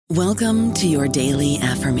Welcome to your daily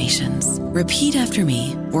affirmations. Repeat after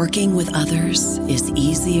me. Working with others is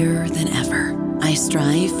easier than ever. I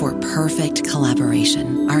strive for perfect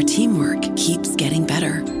collaboration. Our teamwork keeps getting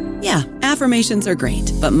better. Yeah, affirmations are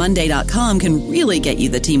great, but Monday.com can really get you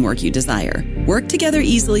the teamwork you desire. Work together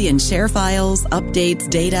easily and share files, updates,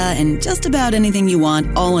 data, and just about anything you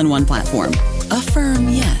want all in one platform. Affirm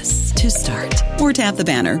yes to start, or tap the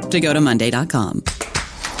banner to go to Monday.com.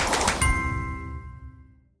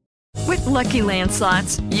 With Lucky Land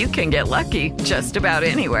Slots, you can get lucky just about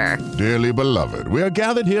anywhere. Dearly beloved, we are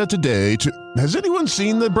gathered here today to... Has anyone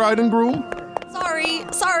seen the bride and groom?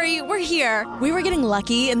 Sorry, we're here. We were getting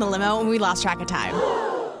lucky in the limo and we lost track of time.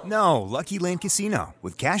 No, Lucky Land Casino,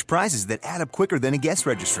 with cash prizes that add up quicker than a guest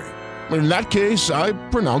registry. In that case, I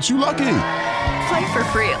pronounce you lucky. Play for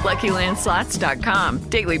free at LuckyLandSlots.com.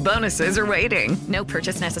 Daily bonuses are waiting. No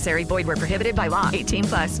purchase necessary. Void where prohibited by law.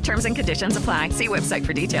 18+. Terms and conditions apply. See website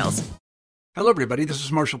for details. Hello, everybody. This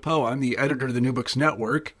is Marshall Poe. I'm the editor of the New Books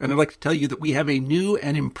Network, and I'd like to tell you that we have a new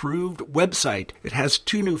and improved website. It has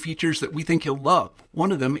 2 new features that we think you'll love.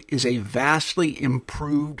 One of them is a vastly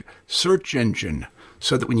improved search engine,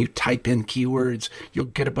 so that when you type in keywords, you'll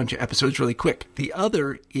get a bunch of episodes really quick. The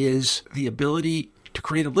other is the ability to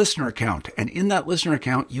create a listener account. And in that listener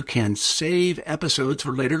account, you can save episodes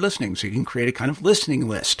for later listening. So you can create a kind of listening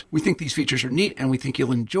list. We think these features are neat and we think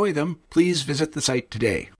you'll enjoy them. Please visit the site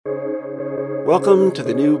today. Welcome to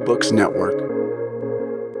the New Books Network.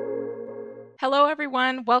 Hello,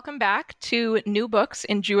 everyone. Welcome back to New Books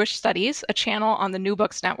in Jewish Studies, a channel on the New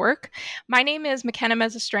Books Network. My name is McKenna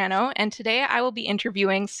Mezzestrano, and today I will be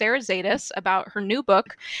interviewing Sarah Zaidis about her new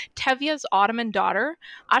book, Tevye's Ottoman Daughter,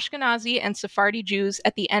 Ashkenazi and Sephardi Jews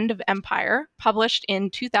at the End of Empire, published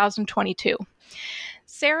in 2022.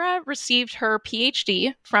 Sarah received her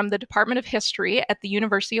PhD from the Department of History at the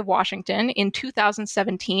University of Washington in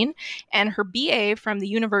 2017 and her BA from the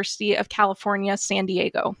University of California, San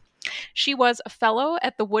Diego. She was a fellow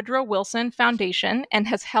at the Woodrow Wilson Foundation and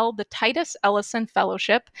has held the Titus Ellison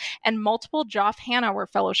Fellowship and multiple Joff Hanauer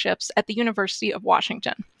Fellowships at the University of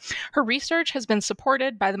Washington. Her research has been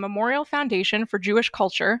supported by the Memorial Foundation for Jewish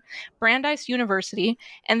Culture, Brandeis University,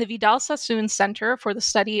 and the Vidal Sassoon Center for the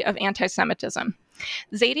Study of Anti-Semitism.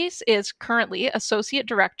 Zaidis is currently Associate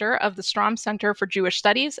Director of the Strom Center for Jewish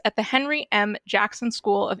Studies at the Henry M. Jackson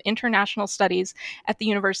School of International Studies at the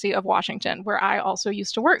University of Washington, where I also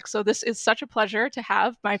used to work. So this is such a pleasure to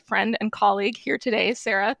have my friend and colleague here today.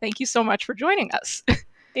 Sarah, thank you so much for joining us.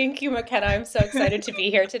 Thank you, McKenna. I'm so excited to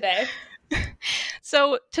be here today.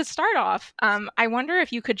 So to start off, I wonder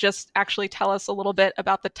if you could just actually tell us a little bit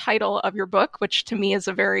about the title of your book, which to me is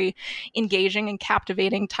a very engaging and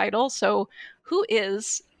captivating title. So who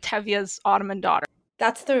is Tevye's Ottoman Daughter?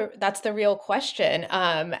 That's the real question.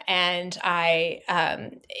 And I,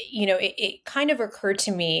 it kind of occurred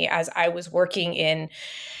to me as I was working in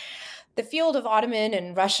the field of Ottoman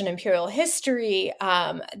and Russian imperial history,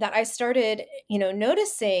 that I started,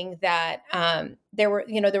 noticing that there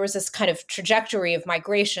was this kind of trajectory of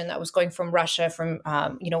migration that was going from Russia, from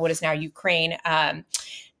what is now Ukraine,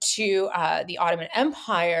 to the Ottoman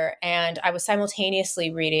Empire. And I was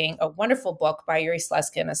simultaneously reading a wonderful book by Yuri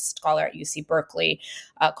Slezkin, a scholar at UC Berkeley,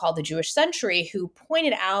 called The Jewish Century, who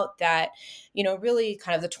pointed out that, really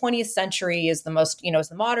kind of the 20th century is the most, is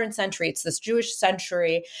the modern century. It's this Jewish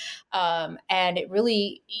century. And it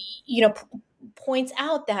really, points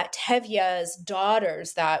out that Tevye's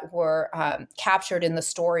daughters that were captured in the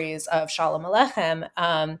stories of Shalom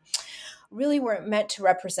Aleichem really weren't meant to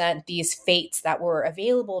represent these fates that were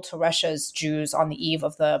available to Russia's Jews on the eve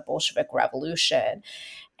of the Bolshevik Revolution.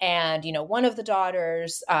 And, one of the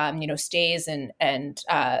daughters, stays and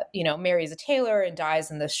marries a tailor and dies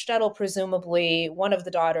in the shtetl, presumably. One of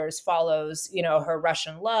the daughters follows, her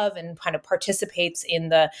Russian love and kind of participates in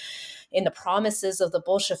the promises of the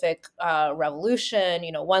Bolshevik Revolution.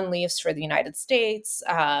 One leaves for the United States.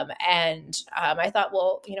 And I thought,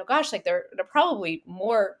 well, there are probably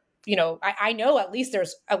more. I know at least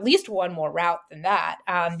there's at least one more route than that,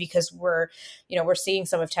 because we're seeing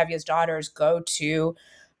some of Tevye's daughters go to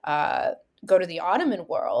the Ottoman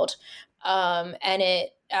world. And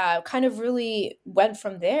it kind of really went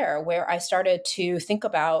from there, where I started to think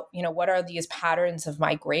about, what are these patterns of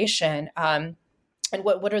migration, and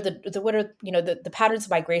what are the patterns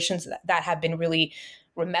of migrations that have been really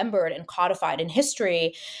remembered and codified in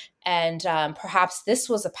history. And perhaps this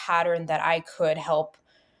was a pattern that I could help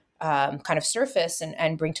kind of surface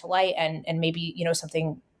and bring to light, and maybe,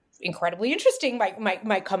 something incredibly interesting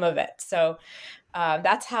might come of it. So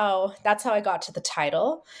that's how I got to the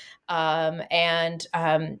title. That's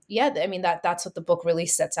what the book really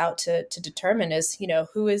sets out to determine is,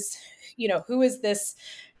 who is this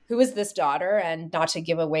daughter, and not to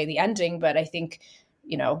give away the ending, but I think,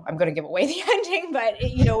 I'm going to give away the ending, but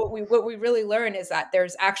what we really learn is that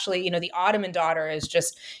there's actually, the Ottoman daughter it's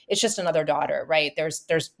just another daughter, right? There's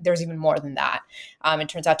even more than that. It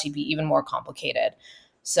turns out to be even more complicated.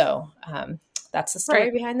 So that's the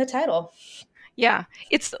story behind the title. Yeah,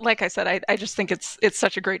 it's like I said, I just think it's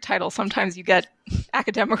such a great title. Sometimes you get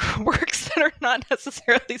academic works that are not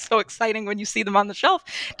necessarily so exciting when you see them on the shelf,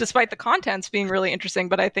 despite the contents being really interesting.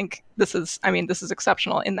 But I think this is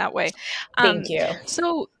exceptional in that way. Thank you.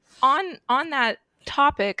 So on that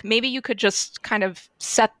topic, maybe you could just kind of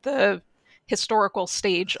set the historical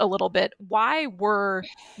stage a little bit. Why were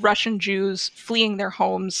Russian Jews fleeing their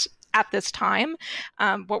homes at this time?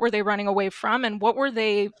 What were they running away from, and what were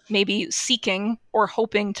they maybe seeking or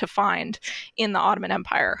hoping to find in the Ottoman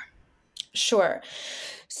Empire? Sure.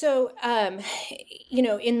 So,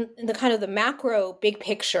 in the kind of the macro big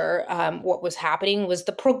picture, what was happening was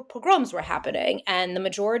the pogroms were happening, and the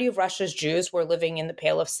majority of Russia's Jews were living in the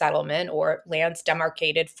Pale of Settlement, or lands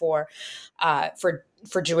demarcated for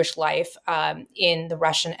Jewish life in the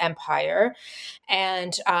Russian Empire.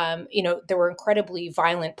 And, there were incredibly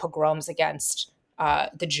violent pogroms against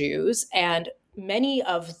the Jews, and many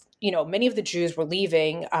of the Jews were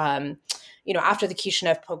leaving after the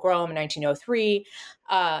Kishinev pogrom in 1903.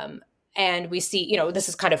 And we see, this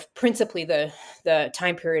is kind of principally the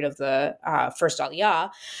time period of the first Aliyah.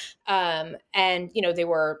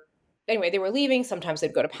 They were leaving. Sometimes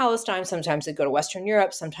they'd go to Palestine. Sometimes they'd go to Western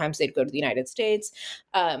Europe. Sometimes they'd go to the United States.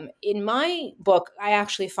 In my book, I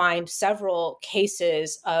actually find several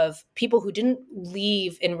cases of people who didn't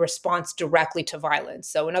leave in response directly to violence.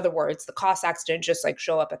 So in other words, the Cossacks didn't just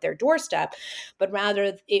show up at their doorstep, but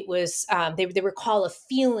rather it was, they recall a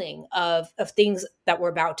feeling of things that were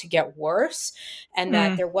about to get worse, and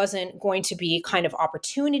that there wasn't going to be kind of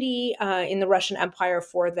opportunity in the Russian Empire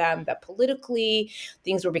for them, that politically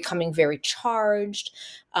things were becoming very charged,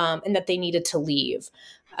 and that they needed to leave.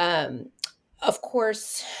 Of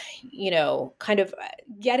course, kind of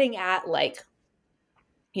getting at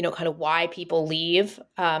kind of why people leave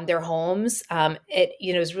their homes. It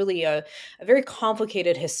is really a very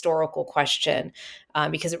complicated historical question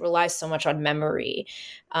because it relies so much on memory.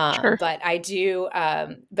 Sure. But I do,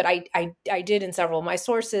 I did in several of my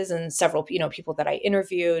sources and several people that I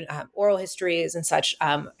interviewed, oral histories and such.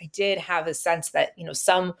 I did have a sense that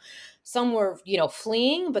some were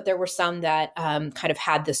fleeing, but there were some that kind of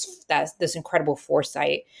had this incredible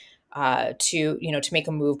foresight to make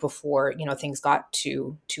a move before things got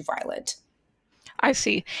too violent. I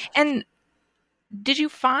see. And did you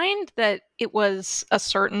find that it was a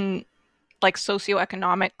certain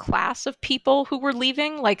socioeconomic class of people who were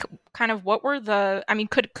leaving? Kind of what were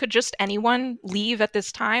could just anyone leave at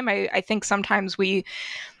this time? I think sometimes we,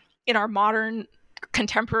 in our modern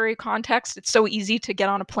contemporary context, it's so easy to get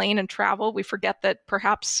on a plane and travel. We forget that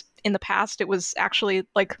perhaps in the past it was actually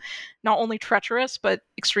not only treacherous but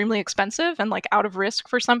extremely expensive and out of risk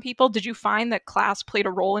for some people. Did you find that class played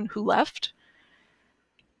a role in who left?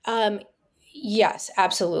 Yes,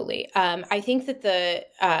 absolutely. I think that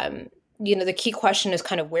the key question is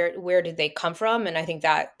kind of where did they come from, and I think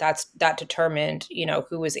that determined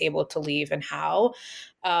who was able to leave and how.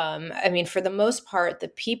 For the most part, the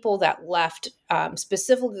people that left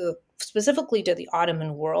specifically to the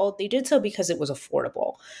Ottoman world, they did so because it was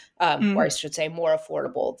affordable, or I should say more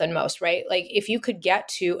affordable than most, right? If you could get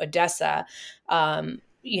to Odessa,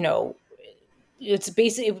 it's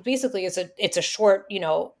basically it's a short,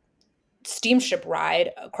 steamship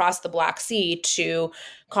ride across the Black Sea to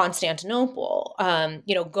Constantinople.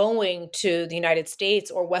 Going to the United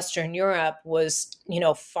States or Western Europe was,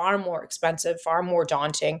 far more expensive, far more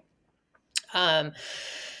daunting.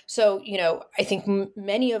 So, I think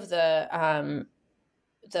many of the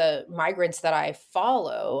migrants that I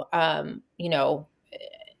follow,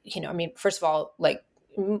 first of all,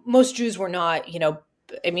 most Jews were not,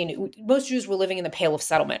 most Jews were living in the Pale of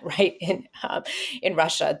Settlement, right? In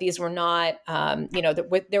Russia, these were not,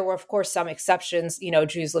 there were of course some exceptions,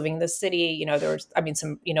 Jews living in the city, there was,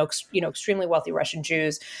 some, extremely wealthy Russian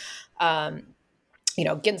Jews,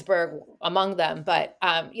 Ginsburg among them, but,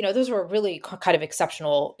 those were really kind of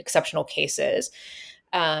exceptional cases.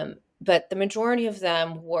 But the majority of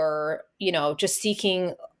them were, just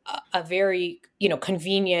seeking a very,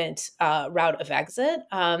 convenient route of exit.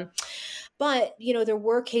 But, there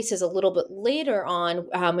were cases a little bit later on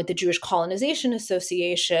with the Jewish Colonization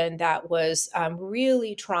Association that was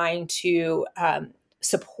really trying to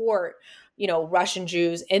support Russian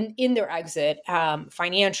Jews in their exit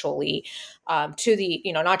financially to the,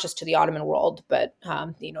 not just to the Ottoman world, but,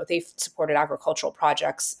 they've supported agricultural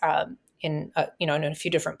projects in a few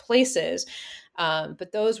different places.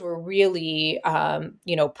 But those were really,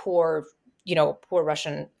 poor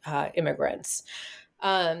Russian immigrants.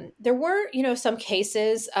 There were, some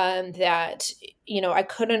cases that, I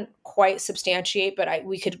couldn't quite substantiate, but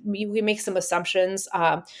we make some assumptions.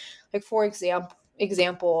 Like, for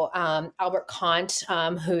example, Albert Kant,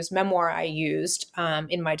 whose memoir I used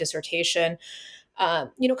in my dissertation,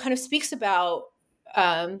 kind of speaks about,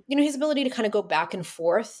 his ability to kind of go back and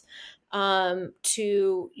forth to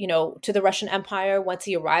the Russian Empire once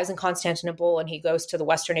he arrives in Constantinople and he goes to the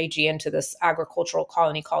Western Aegean to this agricultural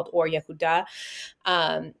colony called Or Yehuda.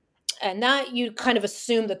 And that you kind of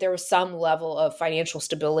assume that there was some level of financial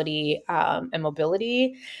stability and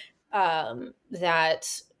mobility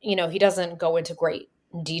that, he doesn't go into great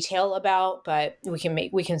detail about, but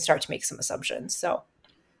we can start to make some assumptions. So.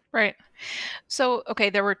 Right. So, okay,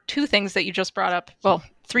 there were two things that you just brought up. Well,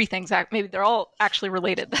 three things. Maybe they're all actually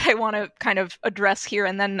related that I want to kind of address here.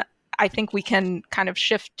 And then I think we can kind of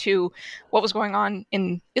shift to what was going on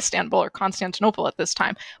in Istanbul or Constantinople at this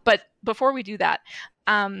time. But before we do that,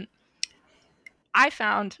 I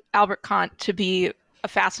found Albert Kant to be a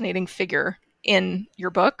fascinating figure in your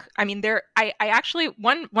book. I mean, I actually,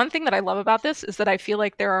 one thing that I love about this is that I feel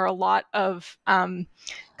like there are a lot of kind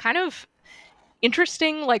of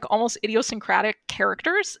interesting, like almost idiosyncratic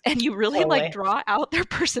characters, and you really Totally. like draw out their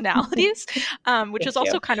personalities, which is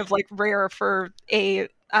also kind of like rare for a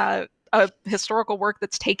historical work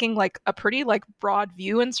that's taking like a pretty like broad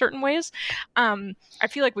view in certain ways. I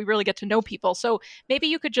feel like we really get to know people. So maybe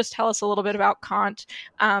you could just tell us a little bit about Kant,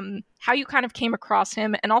 how you kind of came across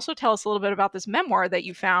him, and also tell us a little bit about this memoir that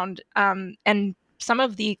you found, and some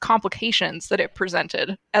of the complications that it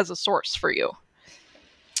presented as a source for you.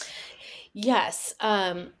 Yes.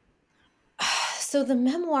 So the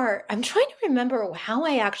memoir, I'm trying to remember how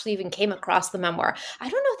I actually even came across the memoir. I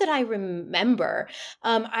don't know that I remember.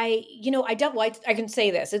 I can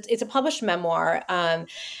say this. It's a published memoir, and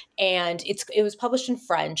it was published in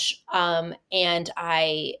French. And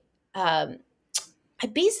I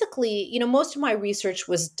basically, most of my research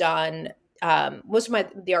was done. Most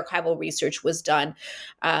of the archival research was done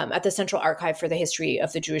at the Central Archive for the History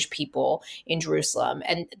of the Jewish People in Jerusalem.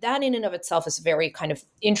 And that in and of itself is a very kind of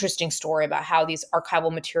interesting story about how these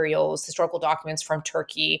archival materials, historical documents from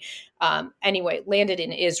Turkey, landed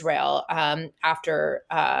in Israel after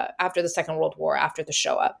the Second World War, after the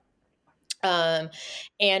Shoah.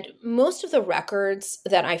 And most of the records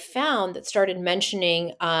that I found that started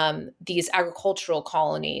mentioning these agricultural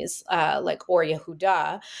colonies, like Or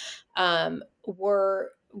Yehuda,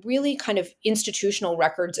 were really kind of institutional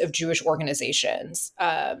records of Jewish organizations.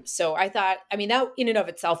 So I thought, that in and of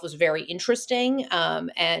itself was very interesting.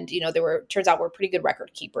 And, turns out we're pretty good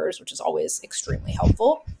record keepers, which is always extremely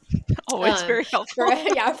helpful. Always very helpful.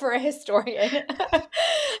 For a historian.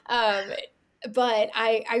 But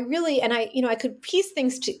I really, and I could piece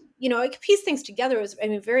things together. It was,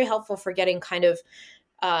 very helpful for getting kind of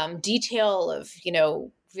detail of,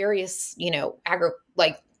 various,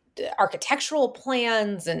 architectural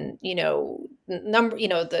plans and,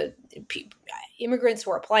 the immigrants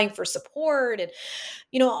who are applying for support and,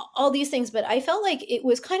 all these things. But I felt like it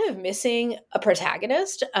was kind of missing a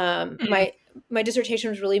protagonist. My dissertation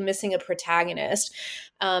was really missing a protagonist.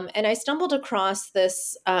 And I stumbled across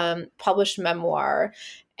this published memoir,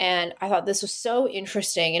 and I thought this was so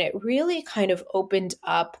interesting. And it really kind of opened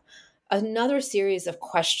up another series of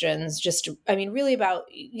questions, really about,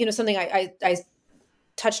 something I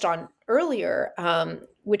touched on earlier,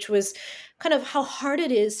 which was kind of how hard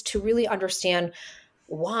it is to really understand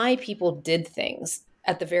why people did things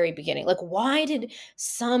at the very beginning. Like, why did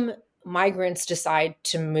some migrants decide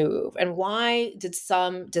to move, and why did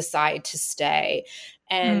some decide to stay?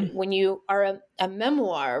 And when you are a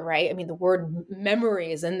memoir, right? The word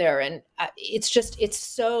memory is in there, and it's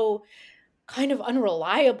so kind of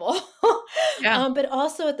unreliable, but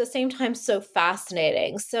also at the same time so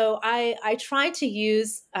fascinating. So I tried to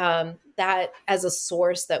use that as a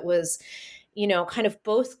source that was, kind of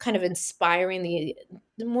both kind of inspiring the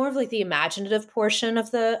more of like the imaginative portion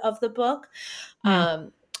of the book,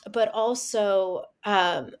 but also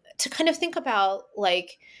to kind of think about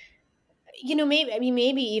like,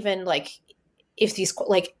 maybe even like if these,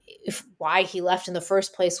 like if why he left in the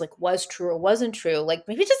first place, like, was true or wasn't true. Like,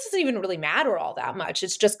 maybe it just doesn't even really matter all that much.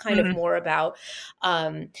 It's just kind of more about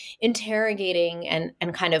interrogating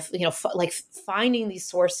and kind of, like finding these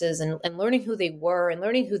sources and learning who they were and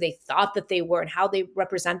learning who they thought that they were and how they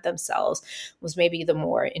represent themselves was maybe the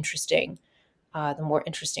more interesting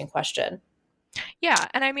question. Yeah.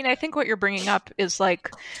 And I mean, I think what you're bringing up is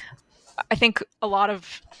like, I think a lot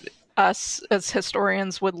of us as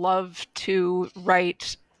historians would love to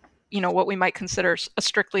write, what we might consider a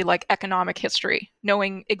strictly like economic history,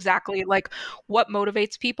 knowing exactly like what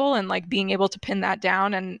motivates people and like being able to pin that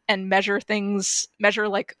down and measure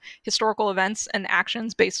like historical events and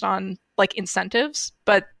actions based on like incentives.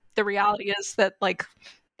 But the reality is that like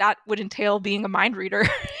that would entail being a mind reader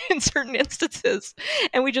in certain instances,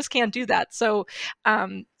 and we just can't do that. So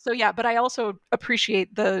yeah, but I also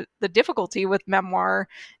appreciate the difficulty with memoir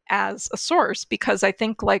as a source, because I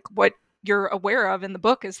think like what you're aware of in the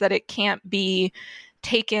book is that it can't be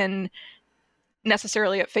taken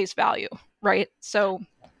necessarily at face value, right? So,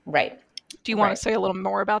 right. Do you want to say a little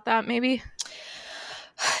more about that, maybe?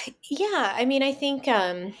 Yeah, I mean, I think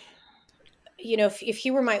if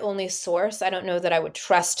he were my only source, I don't know that I would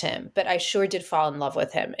trust him, but I sure did fall in love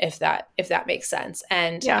with him, if that makes sense.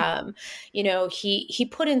 And, he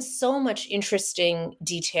put in so much interesting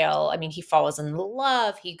detail. I mean, he falls in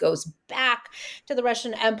love. He goes back to the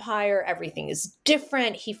Russian Empire. Everything is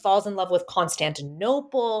different. He falls in love with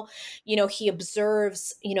Constantinople. He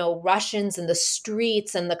observes, Russians in the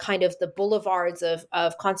streets and the kind of the boulevards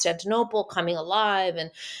of Constantinople coming alive,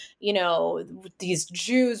 and, these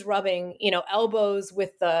Jews rubbing, elbows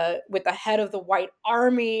with the head of the White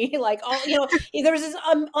Army, like all, there was this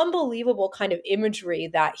unbelievable kind of imagery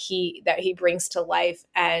that he brings to life.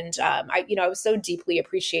 And I was so deeply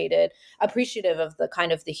appreciative of the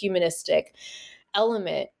kind of the humanistic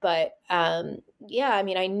element. But yeah, I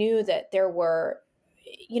mean, I knew that there were,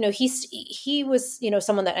 he was,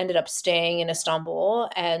 someone that ended up staying in Istanbul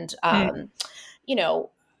and,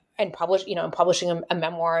 and publishing a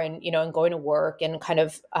memoir and, and going to work and kind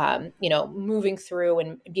of, moving through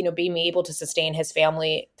and, being able to sustain his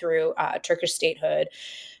family through Turkish statehood.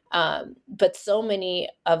 But so many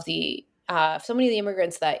of the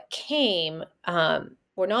immigrants that came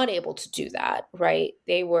were not able to do that, right?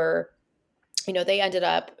 They were, they ended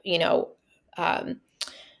up,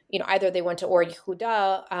 either they went to Ori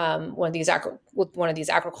Huda, one of these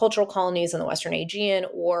agricultural colonies in the Western Aegean,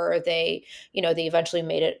 or they eventually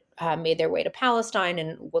made their way to Palestine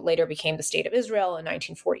and what later became the State of Israel in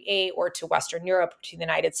 1948, or to Western Europe, to the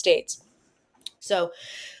United States. So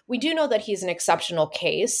we do know that he's an exceptional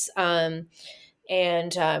case. And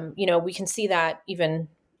we can see that even,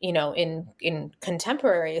 in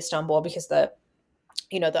contemporary Istanbul, because the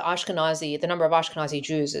number of Ashkenazi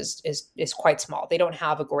Jews is quite small. They don't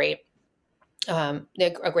have a great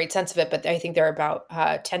sense of it, but I think there are about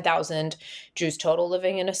 10,000 Jews total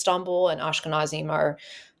living in Istanbul, and Ashkenazim are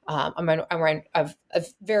a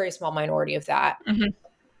very small minority of that.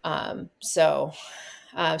 Mm-hmm. So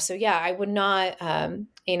yeah, I would not,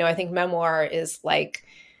 I think memoir is like,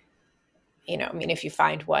 I mean, if you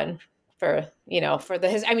find one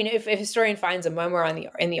if a historian finds a memoir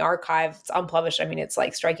in the archive, it's unpublished, I mean, it's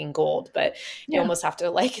like striking gold, but you almost have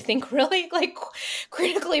to like think really like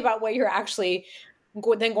critically about what you're actually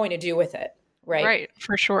then going to do with it. Right. Right.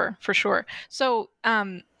 For sure. So,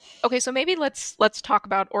 okay. So maybe let's talk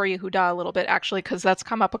about Ori Yehuda a little bit, actually, because that's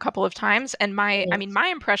come up a couple of times. And my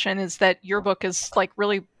impression is that your book is like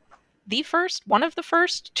really one of the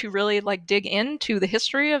first to really like dig into the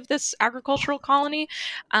history of this agricultural colony.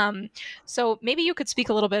 So maybe you could speak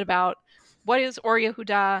a little bit about what is Ori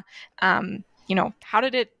Yehuda, how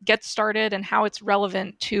did it get started and how it's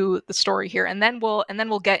relevant to the story here, and then we'll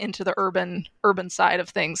get into the urban side of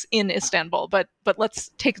things in Istanbul. But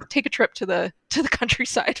let's take a trip to the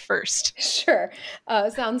countryside first. Sure,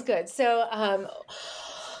 sounds good.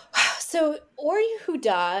 So Ori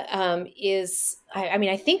Yehuda is,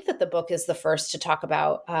 I think that the book is the first to talk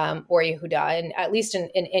about Ori Yehuda, and at least in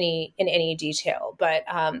any detail. But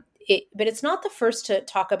it's not the first to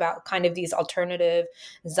talk about kind of these alternative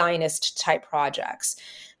Zionist type projects.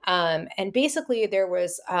 And basically, there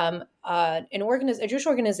was a Jewish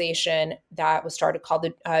organization that was started called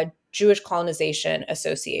the Jewish Colonization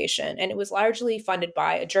Association, and it was largely funded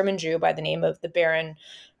by a German Jew by the name of Baron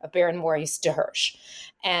Maurice de Hirsch.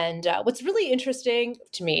 And what's really interesting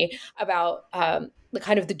to me about the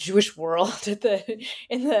kind of the Jewish world in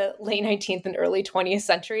the late 19th and early 20th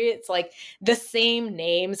century, it's like the same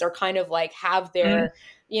names are kind of like have their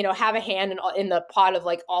have a hand in the pot of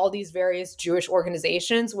like all these various Jewish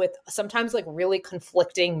organizations with sometimes like really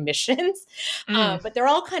conflicting missions. But they're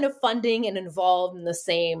all kind of funding and involved in the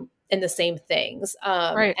same things.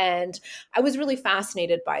 Right. And I was really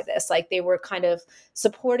fascinated by this. Like they were kind of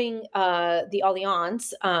supporting the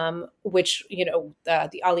Allianz, which,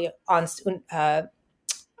 the Allianz,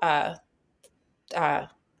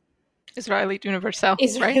 Israelite Universal.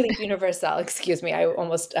 Israelite right? Universal, excuse me. I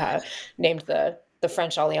almost named the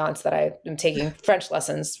French Alliance that I am taking French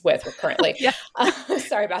lessons with currently. Yeah.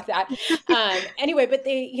 Sorry about that. Anyway, but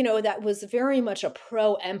they, that was very much a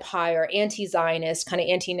pro-empire, anti-Zionist, kind of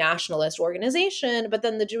anti-nationalist organization. But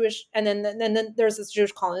then then there's this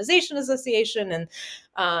Jewish Colonization Association and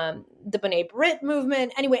the B'nai B'rith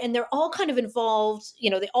movement. Anyway, and they're all kind of involved.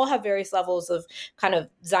 They all have various levels of kind of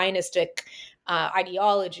Zionistic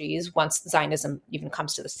ideologies once Zionism even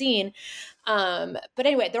comes to the scene. But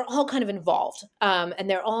anyway, they're all kind of involved. And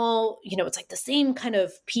they're all, it's like the same kind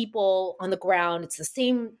of people on the ground. It's the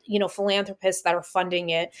same, philanthropists that are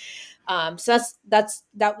funding it. So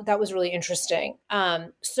that was really interesting.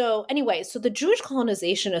 So the Jewish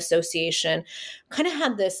Colonization Association kind of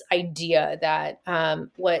had this idea that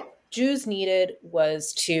what Jews needed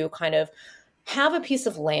was to kind of have a piece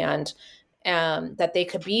of land that they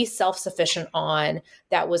could be self-sufficient on,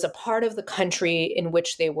 that was a part of the country in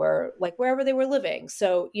which they were, like wherever they were living.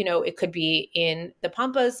 So, it could be in the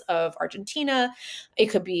Pampas of Argentina, it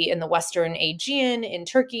could be in the Western Aegean in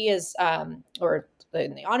Turkey or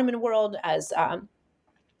in the Ottoman world as, or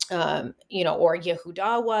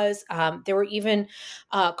Yehuda was. There were even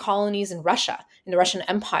colonies in Russia, in the Russian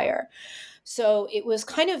Empire. So it was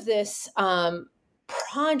kind of this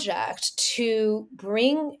project to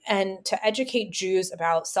bring and to educate Jews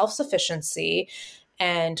about self-sufficiency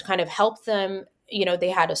and kind of help them. They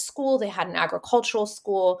had a school, they had an agricultural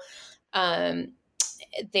school,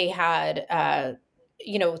 they had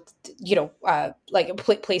like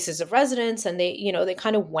places of residence, and they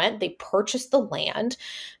kind of they purchased the land.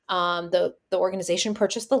 The organization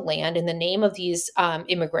purchased the land in the name of these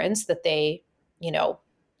immigrants that they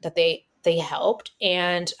helped.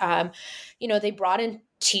 And, they brought in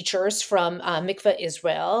teachers from Mikveh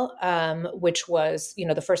Israel, which was,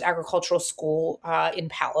 the first agricultural school in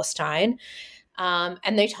Palestine.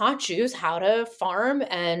 And they taught Jews how to farm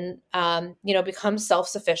and, become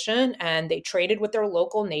self-sufficient. And they traded with their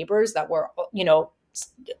local neighbors that were,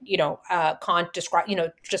 Kant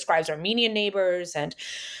describes Armenian neighbors and,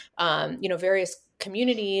 various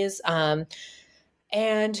communities.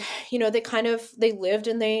 And, they lived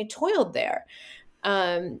and they toiled there.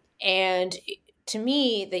 And to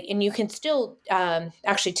me, and you can still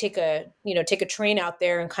actually take a train out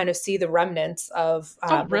there and kind of see the remnants of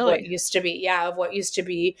what used to be, Or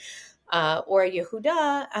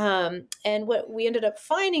Yehuda. And what we ended up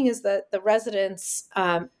finding is that the residents,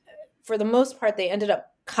 for the most part, they ended up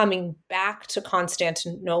coming back to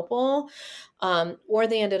Constantinople, or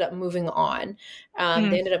they ended up moving on.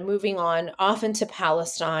 They ended up moving on often to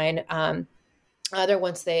Palestine, either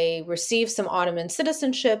once they received some Ottoman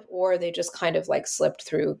citizenship, or they just kind of like slipped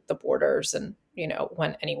through the borders and,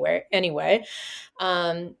 went anywhere anyway.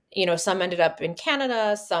 Some ended up in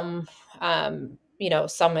Canada, some in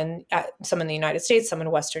the United States, some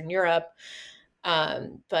in Western Europe.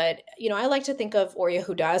 But I like to think of Or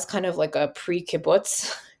Yehuda as kind of like a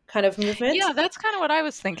pre-kibbutz kind of movement. Yeah, that's kind of what I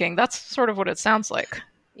was thinking. That's sort of what it sounds like.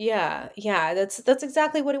 Yeah, that's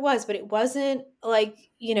exactly what it was. But it wasn't like,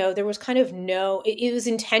 there was kind of it was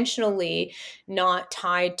intentionally not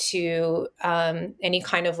tied to any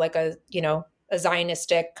kind of like a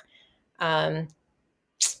Zionistic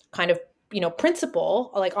kind of,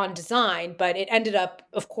 principle like on design, but it ended up,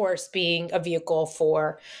 of course, being a vehicle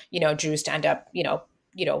for, Jews to end up,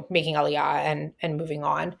 making Aliyah and moving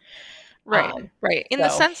on. Right. In the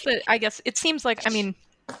sense that I guess it seems like,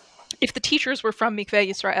 if the teachers were from Mikveh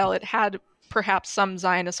Yisrael, it had perhaps some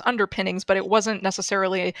Zionist underpinnings, but it wasn't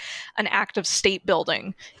necessarily an act of state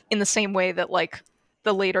building in the same way that like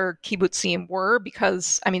the later kibbutzim were,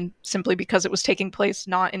 because simply because it was taking place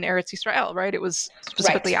not in Eretz Yisrael, right? It was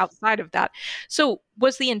specifically outside of that. So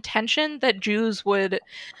was the intention that Jews would,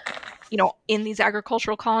 in these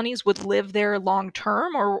agricultural colonies would live there long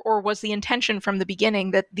term, or was the intention from the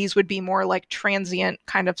beginning that these would be more like transient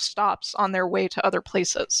kind of stops on their way to other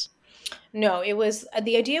places? No,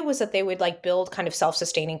 the idea was that they would like build kind of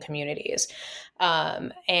self-sustaining communities.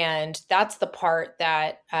 And that's the part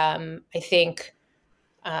that I think,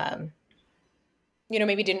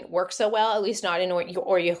 maybe didn't work so well, at least not in Or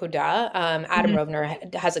Yehuda. Adam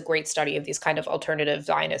Rovner has a great study of these kind of alternative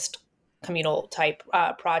Zionist communal type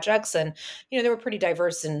projects, and they were pretty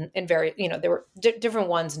diverse and very, there were different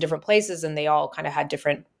ones in different places, and they all kind of had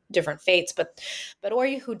different fates. But Or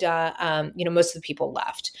Yehuda, most of the people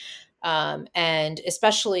left, and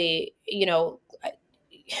especially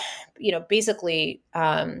basically.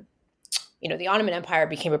 The Ottoman Empire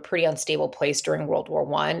became a pretty unstable place during World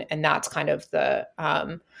War I, and that's kind of it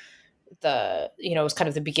was kind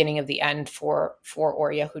of the beginning of the end for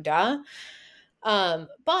Or Yehuda.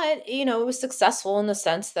 But it was successful in the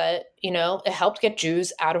sense that it helped get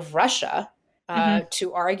Jews out of Russia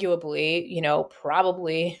to arguably,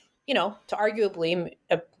 probably, to arguably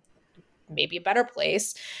maybe a better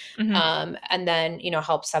place, and then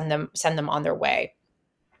help send them on their way.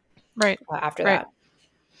 Right after that.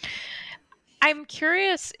 I'm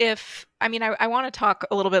curious if, I want to talk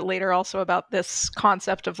a little bit later also about this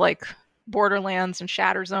concept of like borderlands and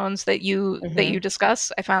shatter zones that you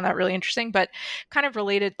discuss. I found that really interesting, but kind of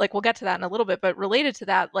related, like we'll get to that in a little bit, but related to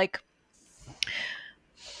that, like,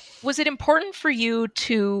 was it important for you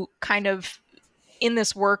to kind of in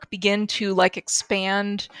this work begin to like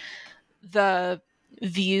expand the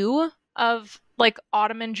view of like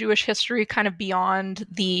Ottoman Jewish history kind of beyond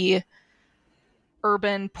the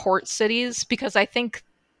urban port cities? Because I think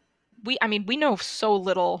we know so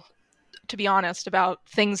little, to be honest, about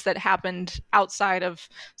things that happened outside of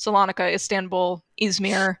Salonika, Istanbul,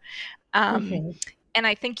 Izmir. And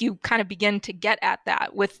I think you kind of begin to get at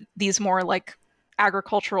that with these more like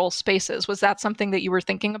agricultural spaces. Was that something that you were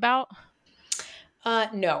thinking about?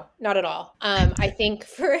 No, not at all. I think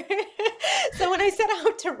so when I set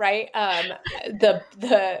out to write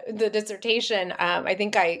the dissertation, I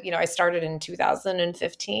think I started in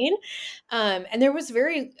 2015, and there was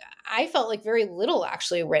I felt like very little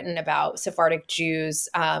actually written about Sephardic Jews,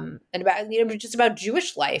 and about just about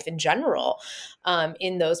Jewish life in general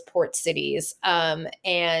in those port cities.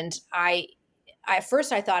 And at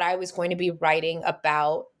first I thought I was going to be writing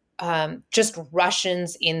about just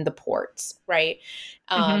Russians in the ports, right?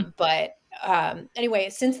 But anyway,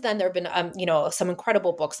 since then there have been some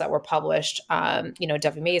incredible books that were published.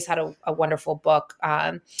 Devi Mays had a wonderful book.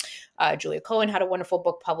 Julia Cohen had a wonderful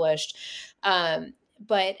book published.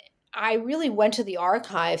 But I really went to the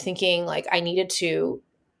archive thinking like I needed to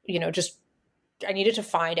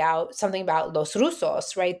find out something about Los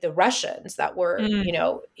Rusos, right? The Russians that were,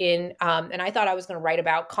 in, and I thought I was going to write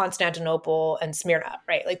about Constantinople and Smyrna,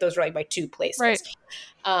 right? Like those were like my two places. Right.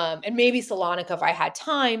 And maybe Salonika if I had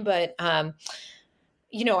time, but, I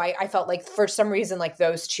felt like for some reason, like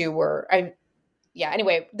those two were,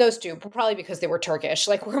 anyway, those two, probably because they were Turkish,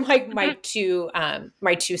 like were my two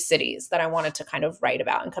cities that I wanted to kind of write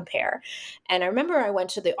about and compare. And I remember I went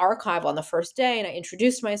to the archive on the first day and I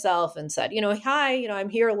introduced myself and said, hi, I'm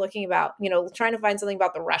here looking about, trying to find something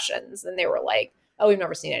about the Russians. And they were like, oh, we've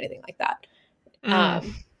never seen anything like that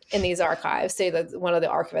in these archives. Say that one of the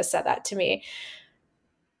archivists said that to me.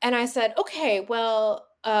 And I said, okay, well,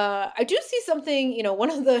 I do see something,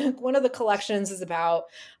 one of the collections is about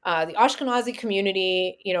the Ashkenazi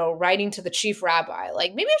community, writing to the chief rabbi.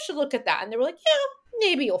 Like, maybe I should look at that. And they were like, yeah,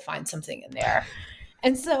 maybe you'll find something in there.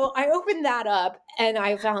 And so I opened that up and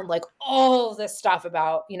I found like all of this stuff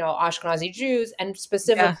about, Ashkenazi Jews and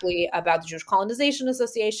specifically about the Jewish Colonization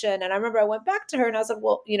Association. And I remember I went back to her and I was like,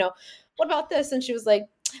 well, what about this? And she was like,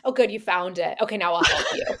 oh, good, you found it. Okay, now I'll help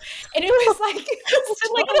you. And it was like, was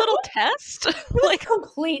it like a little test? Like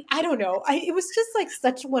complete, I don't know. It was just like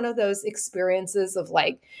such one of those experiences of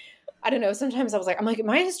like, I don't know. Sometimes I'm like, am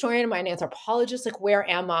I a historian? Am I an anthropologist? Like, where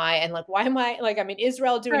am I? And like, why am I like, I'm in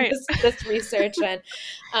Israel doing this research. And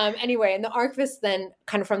anyway, and the archivist then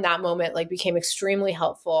kind of from that moment, like became extremely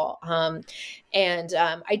helpful. I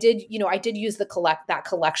did use that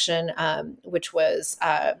collection, which was,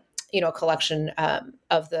 a collection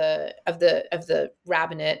of the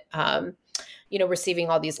rabbinate, receiving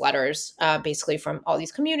all these letters basically from all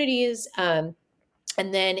these communities.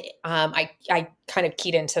 And then I kind of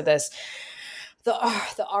keyed into this,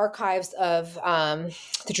 the archives of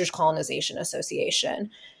the Jewish Colonization Association.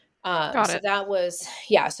 So that was,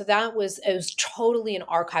 it was totally an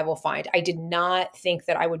archival find. I did not think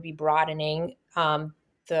that I would be broadening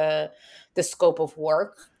the scope of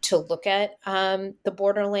work to look at the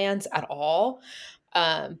borderlands at all.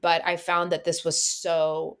 But I found that this was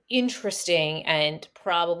so interesting and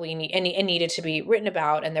probably needed to be written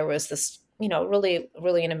about. And there was this, really,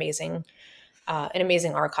 really an amazing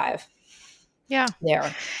archive. Yeah.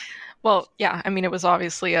 There. Well, yeah. I mean, it was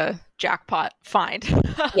obviously a jackpot find.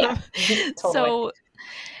 Yeah. Totally.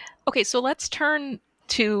 So let's turn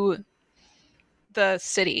to the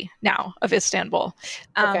city now of Istanbul.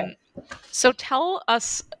 Okay. So tell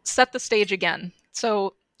us, set the stage again.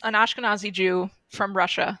 So an Ashkenazi Jew from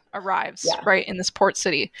Russia arrives, right, in this port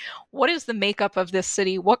city. What is the makeup of this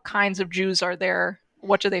city? What kinds of Jews are there?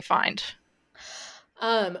 What do they find?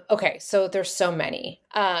 Okay, so there's so many.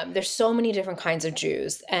 There's so many different kinds of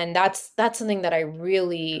Jews, and that's something that I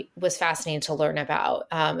really was fascinated to learn about.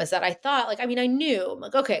 Is that I thought, like, I mean, I knew,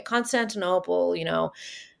 like, okay, Constantinople, you know,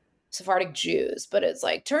 Sephardic Jews, but it's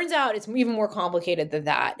like, turns out it's even more complicated than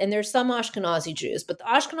that. And there's some Ashkenazi Jews, but the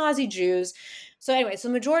Ashkenazi Jews, so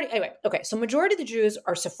majority of the Jews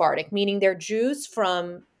are Sephardic, meaning they're Jews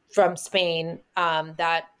from Spain,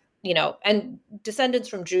 that, you know, and descendants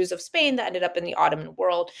from Jews of Spain that ended up in the Ottoman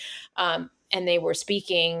world. And they were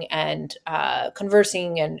speaking and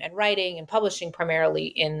conversing and writing and publishing primarily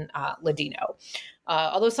in Ladino,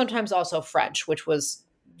 although sometimes also French, which was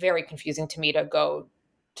very confusing to me to go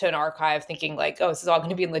to an archive thinking like, oh, this is all going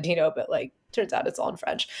to be in Ladino, but like, turns out it's all in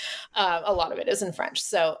French. A lot of it is in French.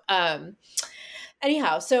 So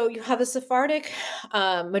anyhow, so you have a Sephardic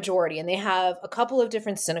majority, and they have a couple of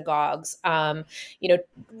different synagogues, you know,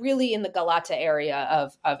 really in the Galata area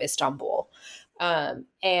of Istanbul.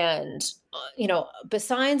 And, you know,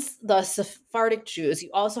 besides the Sephardic Jews, you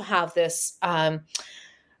also have this,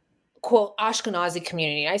 quote, Ashkenazi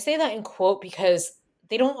community. I say that in quote because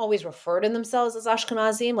they don't always refer to themselves as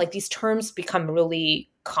Ashkenazim. Like, these terms become really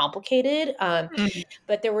complicated.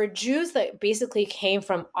 But there were Jews that basically came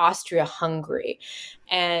from Austria-Hungary,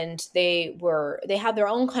 and they had their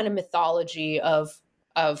own kind of mythology of,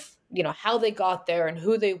 you know, how they got there and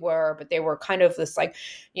who they were, but they were kind of this, like,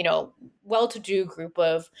 you know, well-to-do group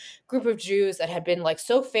of Jews that had been like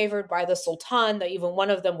so favored by the Sultan that even one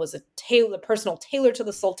of them was a personal tailor to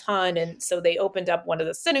the Sultan. And so they opened up one of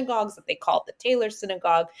the synagogues that they called the Tailor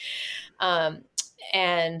Synagogue.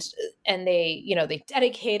 And they, you know, they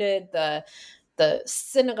dedicated the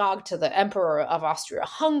synagogue to the Emperor of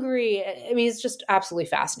Austria-Hungary. I mean, it's just absolutely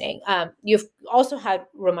fascinating. You've also had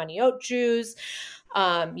Romaniot Jews.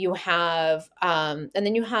 You have, and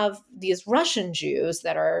then you have these Russian Jews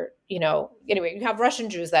that are, you know, anyway, you have Russian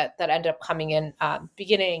Jews that end up coming in,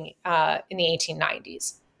 beginning in the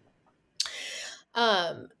 1890s.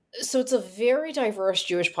 So it's a very diverse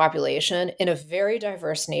Jewish population in a very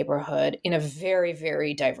diverse neighborhood in a very,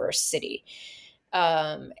 very diverse city.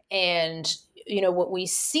 And, you know, what we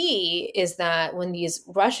see is that when these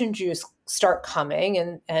Russian Jews start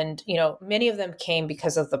coming, and you know, many of them came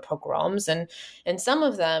because of the pogroms, and some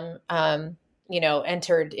of them, you know,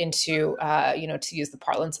 entered into, you know, to use the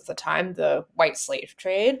parlance of the time, the white slave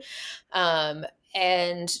trade.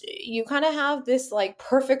 And you kind of have this like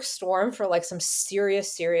perfect storm for like some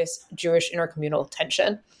serious Jewish intercommunal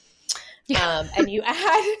tension. And you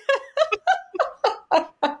add,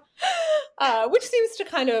 which seems to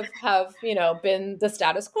kind of have, you know, been the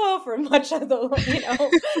status quo for much of the, you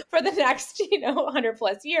know, for the next, you know, 100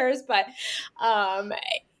 plus years. But,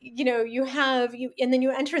 you know, and then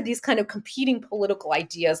you enter these kind of competing political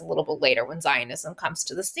ideas a little bit later when Zionism comes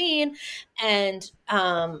to the scene. And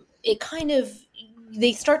it kind of,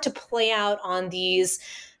 they start to play out on these,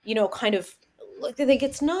 you know, kind of, I think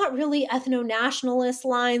it's not really ethno-nationalist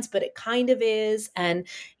lines, but it kind of is. And,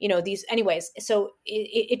 you know, these, anyways, so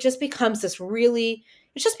it just becomes this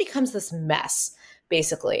mess,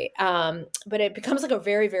 basically. But it becomes like a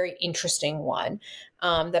very, very interesting one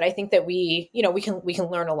that I think that we can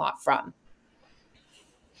learn a lot from.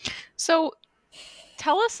 So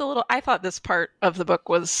tell us a little, I thought this part of the book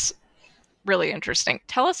was really interesting.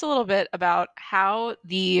 Tell us a little bit about how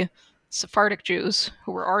the Sephardic Jews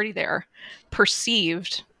who were already there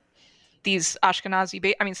perceived these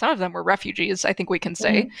Ashkenazi, I mean, some of them were refugees, I think we can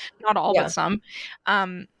say, not all, but some.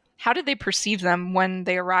 How did they perceive them when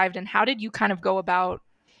they arrived, and how did you kind of go about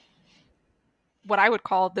what I would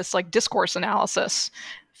call this like discourse analysis,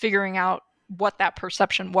 figuring out what that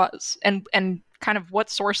perception was, and kind of what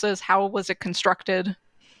sources, how was it constructed?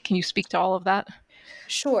 Can you speak to all of that?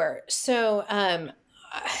 Sure. So,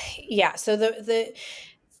 so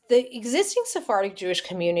the existing Sephardic Jewish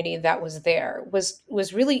community that was there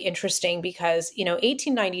was really interesting because, you know,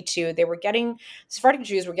 1892, Sephardic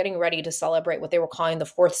Jews were getting ready to celebrate what they were calling the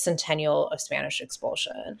fourth centennial of Spanish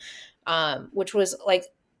expulsion, which was like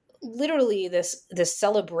literally this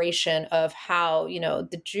celebration of how, you know,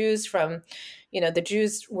 the Jews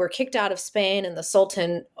were kicked out of Spain, and the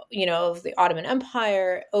Sultan, you know, of the Ottoman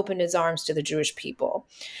Empire opened his arms to the Jewish people.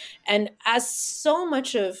 And as so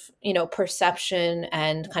much of, you know, perception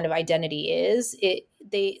and kind of identity is,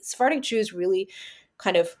 Sephardic Jews really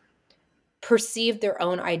kind of perceived their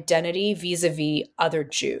own identity vis-a-vis other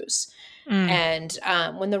Jews. And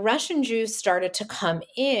when the Russian Jews started to come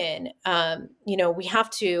in, you know, we have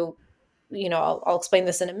to I'll explain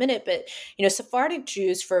this in a minute, but, Sephardic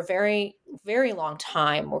Jews for a very, very long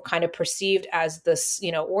time were kind of perceived as this,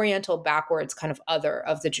 Oriental backwards kind of other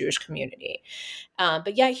of the Jewish community.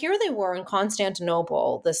 But yet here they were in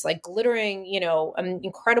Constantinople, this like glittering,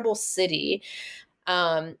 incredible city,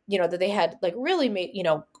 that they had like really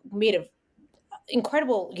made of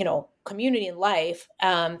incredible, community and life.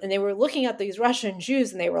 And they were looking at these Russian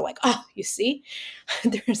Jews and they were like, oh, you see,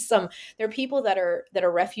 there are people that are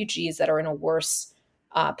refugees that are in a worse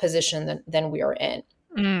position than we are in.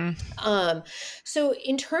 So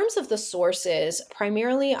in terms of the sources,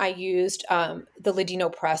 primarily I used the Ladino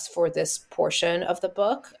Press for this portion of the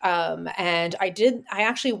book. And I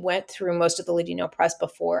actually went through most of the Ladino Press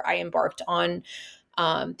before I embarked on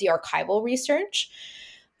the archival research.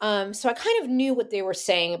 So I kind of knew what they were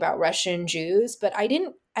saying about Russian Jews, but I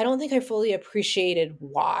don't think I fully appreciated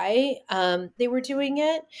why they were doing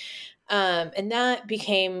it. And that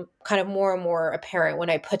became kind of more and more apparent when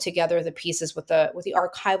I put together the pieces with the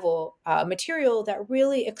archival material that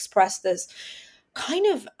really expressed this kind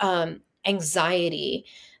of anxiety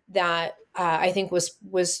that I think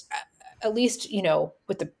was at least,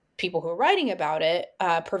 with the people who are writing about it,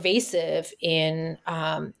 pervasive in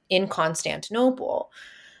Constantinople.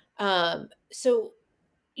 So,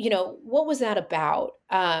 what was that about?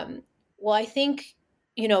 Well, I think,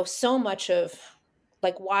 so much of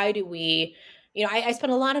like, why do we, I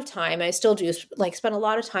spent a lot of time, I still do spend a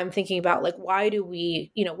lot of time thinking about like, why do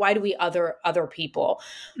we other people?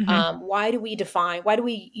 Mm-hmm. Why do we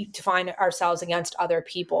define ourselves against other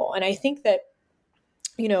people? And I think that,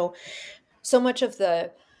 so much of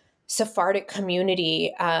the Sephardic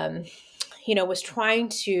community, was trying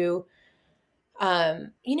to,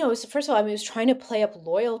 first of all, was trying to play up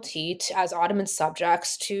loyalty as Ottoman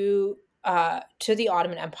subjects to the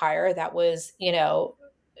Ottoman Empire. That was,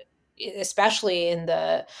 especially in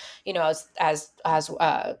the, as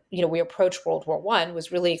we approached World War I,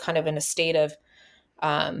 was really kind of in a state of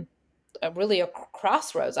really a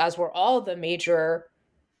crossroads, as were all the major,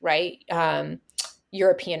 right,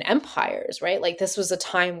 European empires, right? Like this was a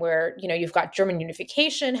time where, you've got German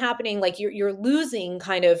unification happening, like you're losing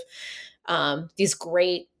kind of these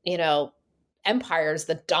great, empires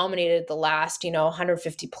that dominated the last,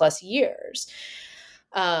 150 plus years.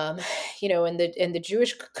 In the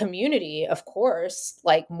Jewish community, of course,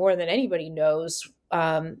 like more than anybody knows,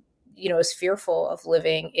 is fearful of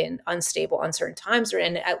living in unstable, uncertain times,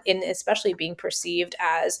 and especially being perceived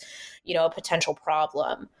as, a potential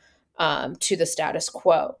problem to the status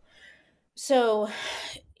quo. So,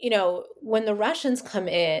 when the Russians come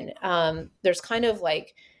in, there's kind of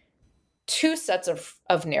like two sets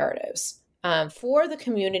of narratives for the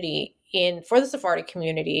community for the Sephardic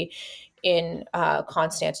community in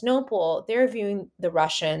Constantinople. They're viewing the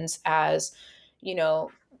Russians as,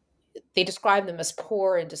 they describe them as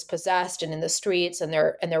poor and dispossessed and in the streets, and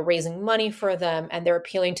they're raising money for them, and they're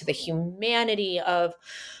appealing to the humanity of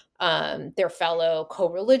their fellow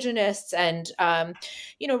co-religionists, and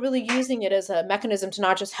really using it as a mechanism to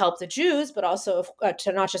not just help the Jews, but also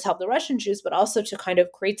to not just help the Russian Jews, but also to kind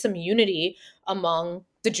of create some unity among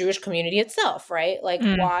the Jewish community itself, right? Like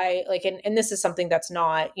why, like, and this is something that's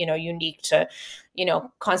not, unique to,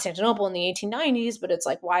 Constantinople in the 1890s, but it's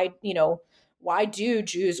like, why do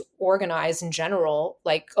Jews organize in general,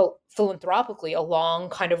 like philanthropically along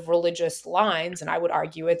kind of religious lines? And I would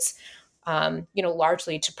argue it's,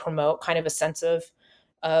 largely to promote kind of a sense of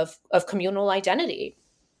communal identity.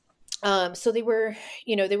 So they were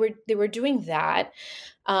doing that.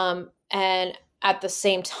 And at the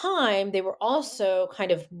same time, they were also kind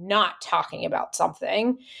of not talking about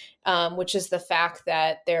something, which is the fact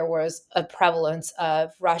that there was a prevalence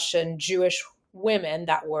of Russian Jewish women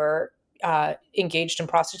that were engaged in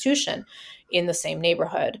prostitution in the same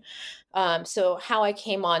neighborhood. So how I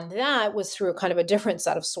came on that was through kind of a different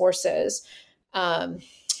set of sources.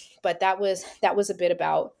 But that was a bit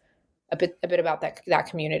about that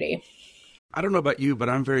community. I don't know about you, but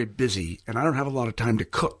I'm very busy and I don't have a lot of time to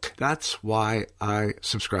cook. That's why I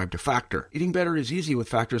subscribe to Factor. Eating better is easy with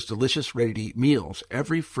Factor's delicious, ready-to-eat meals.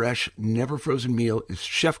 Every fresh, never frozen meal is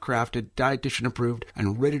chef-crafted, dietitian approved,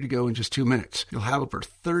 and ready to go in just 2 minutes. You'll have over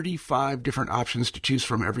 35 different options to choose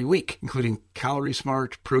from every week, including Calorie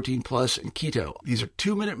Smart, Protein Plus, and Keto. These are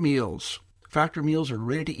 2-minute meals. Factor meals are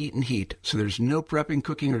ready to eat and heat, so there's no prepping,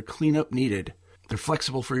 cooking, or cleanup needed. They're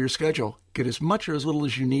flexible for your schedule, Get as much or as little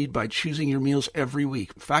as you need by choosing your meals every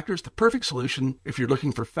week. Factor is the perfect solution if you're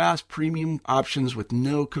looking for fast, premium options with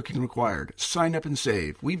no cooking required. Sign up and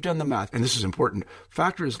save. We've done the math, and this is important.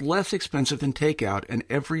 Factor is less expensive than takeout, and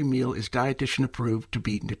every meal is dietitian approved to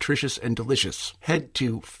be nutritious and delicious. Head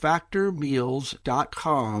to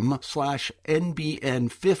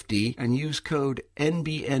factormeals.com/NBN50 and use code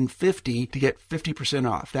NBN50 to get 50%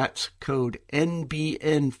 off. That's code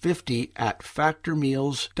NBN50 at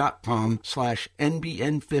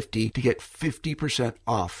factormeals.com/NBN50 to get 50%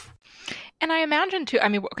 off. And I imagine too, I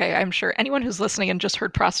mean, okay, I'm sure anyone who's listening and just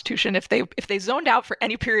heard prostitution, if they zoned out for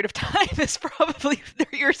any period of time, this probably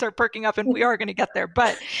their ears are perking up, and we are going to get there.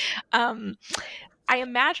 But I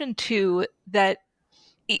imagine too that,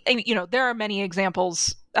 you know, there are many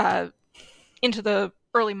examples into the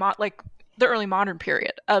early modern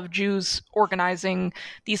period of Jews organizing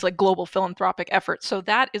these like global philanthropic efforts. So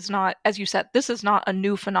that is not, as you said, this is not a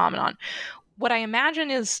new phenomenon. What I imagine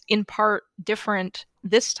is in part different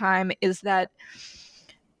this time is that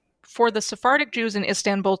for the Sephardic Jews in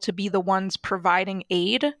Istanbul to be the ones providing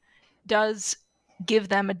aid does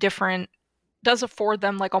afford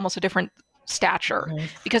them like almost a different stature. Mm-hmm.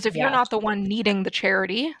 Because if you're not the one needing the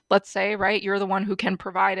charity, let's say, right, you're the one who can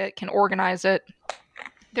provide it, can organize it.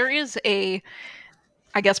 There is a,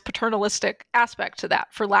 I guess, paternalistic aspect to that,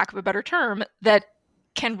 for lack of a better term, that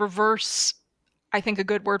can reverse, I think a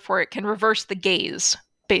good word for it, can reverse the gaze,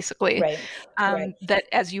 basically. Right. That,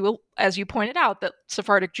 as you pointed out, that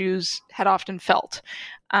Sephardic Jews had often felt.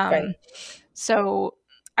 So,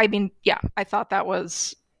 I mean, yeah, I thought that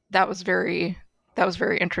was very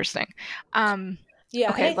interesting.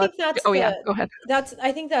 Yeah, okay, and I think that's go ahead.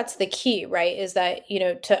 I think that's the key, right? Is that,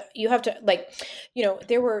 you have to, like,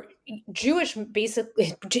 there were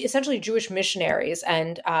essentially Jewish missionaries,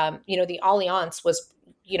 and the Alliance was,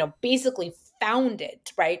 basically founded,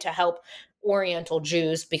 right, to help Oriental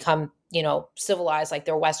Jews become, civilized like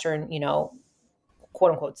their Western,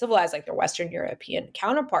 quote unquote civilized like their Western European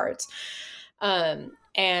counterparts.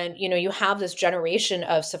 And, you have this generation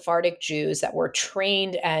of Sephardic Jews that were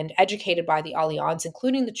trained and educated by the Alliance,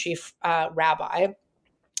 including the chief rabbi,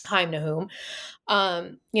 Chaim Nahum,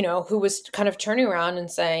 who was kind of turning around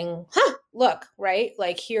and saying, look, right,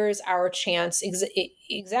 like, here's our chance.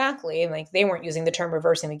 Exactly. And like, they weren't using the term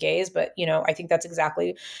reversing the gaze, but, I think that's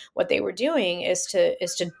exactly what they were doing is to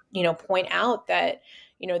point out that,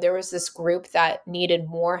 there was this group that needed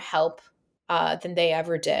more help than they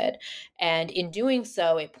ever did. And in doing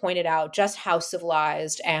so, it pointed out just how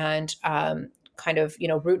civilized and kind of,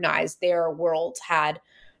 routinized their world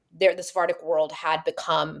the Sephardic world had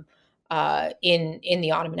become in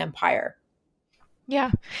the Ottoman Empire.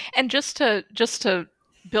 Yeah. And just to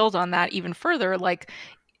build on that even further, like,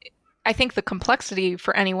 I think the complexity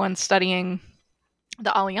for anyone studying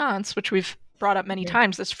the Alliance, which we've brought up many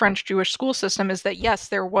times, this French Jewish school system, is that, yes,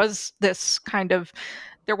 there was this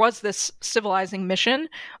civilizing mission,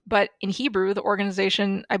 but in Hebrew, the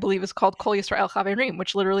organization, I believe, is called Kol Yisrael Chaverim,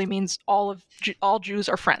 which literally means all Jews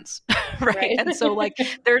are friends, right? And so, like,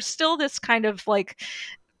 there's still this kind of like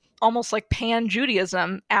almost like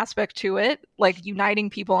pan-Judaism aspect to it, like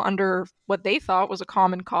uniting people under what they thought was a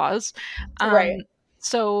common cause. Right.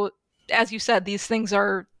 So, as you said, these things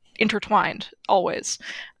are intertwined always,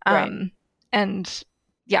 and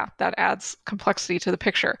yeah, that adds complexity to the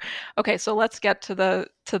picture. Okay, so let's get to the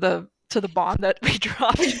bomb that we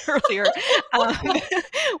dropped earlier,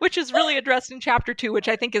 which is really addressed in chapter 2, which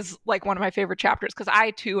I think is like one of my favorite chapters, because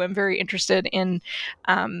I too am very interested in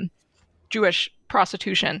Jewish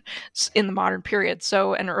prostitution in the modern period,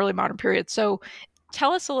 and early modern period. So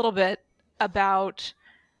tell us a little bit about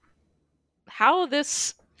how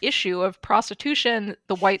this issue of prostitution,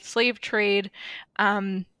 the white slave trade,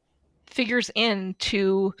 figures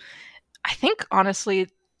into, I think, honestly,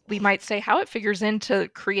 we might say how it figures into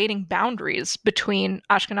creating boundaries between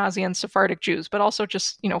Ashkenazi and Sephardic Jews, but also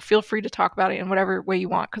just, feel free to talk about it in whatever way you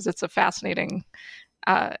want, because it's a fascinating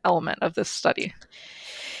element of this study.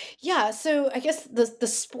 Yeah, so I guess the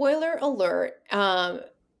spoiler alert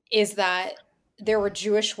is that there were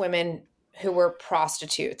Jewish women who were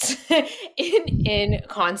prostitutes in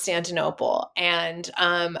Constantinople. And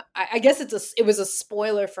I guess it was a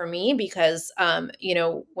spoiler for me because,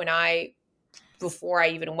 before I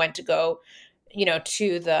even went to go,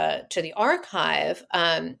 to the archive,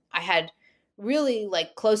 I had really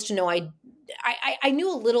like close to no I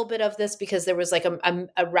knew a little bit of this because there was like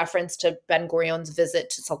a reference to Ben Gurion's visit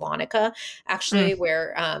to Salonika, actually,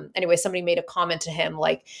 where anyway, somebody made a comment to him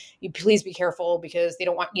like, "You please be careful because they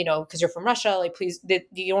don't want, because you're from Russia, like please,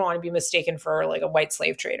 you don't want to be mistaken for like a white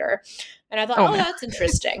slave trader." And I thought, oh, that's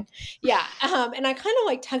interesting. Yeah. And I kind of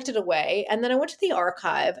like tucked it away. And then I went to the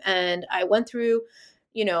archive and I went through,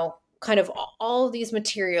 kind of all of these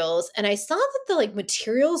materials. And I saw that the like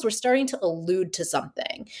materials were starting to allude to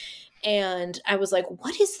something. And I was like,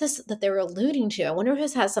 what is this that they're alluding to? I wonder if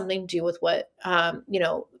this has something to do with what,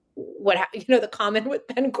 the comment with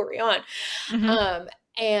Ben Gurion.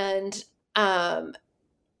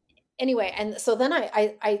 Anyway, and so then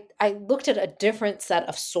I looked at a different set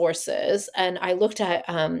of sources, and I looked at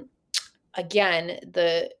I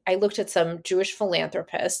looked at some Jewish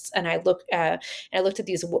philanthropists, and I looked at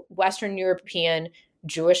these Western European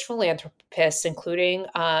Jewish philanthropists, including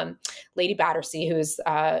Lady Battersea, who's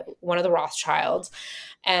one of the Rothschilds,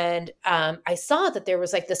 and I saw that there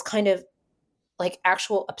was like this kind of like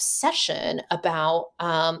actual obsession about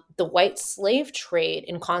the white slave trade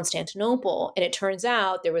in Constantinople. And it turns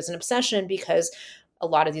out there was an obsession because a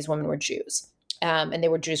lot of these women were Jews, and they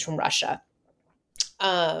were Jews from Russia.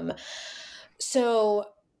 So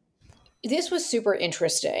this was super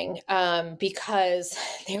interesting because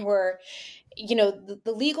there were,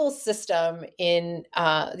 the legal system in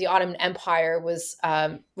the Ottoman Empire was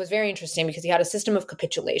very interesting because you had a system of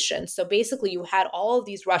capitulation. So basically, you had all of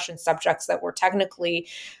these Russian subjects that were technically,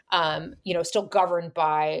 still governed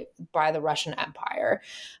by the Russian Empire,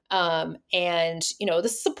 and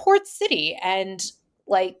this is a port city, and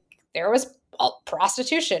like there was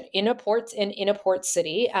prostitution in a port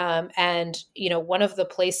city, and one of the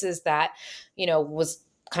places that was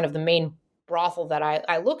kind of the main brothel that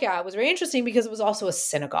I look at was very interesting because it was also a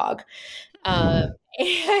synagogue.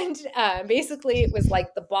 And basically it was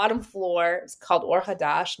like the bottom floor. It's called Or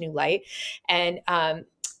Hadash, New Light. And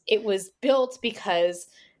it was built because,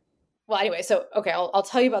 well, anyway, so, okay, I'll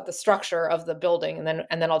tell you about the structure of the building and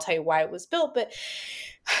then I'll tell you why it was built. But,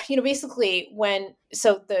 basically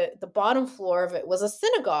the bottom floor of it was a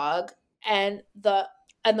synagogue and the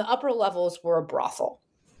upper levels were a brothel.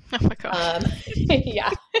 Oh my God.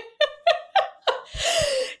 Yeah.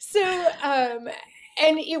 So,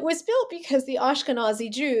 and it was built because the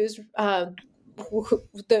Ashkenazi Jews, who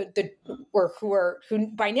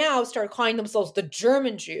by now started calling themselves the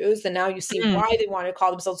German Jews, and now you see why they wanted to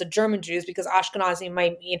call themselves the German Jews, because Ashkenazi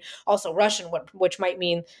might mean also Russian, which might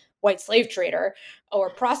mean white slave trader or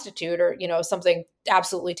prostitute or something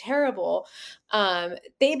absolutely terrible.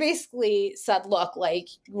 They basically said, look, like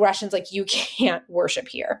Russians, like you can't worship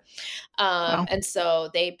here. Wow. And so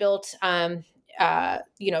they built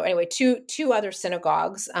anyway, two other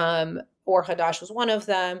synagogues. Or Hadash was one of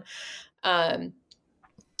them.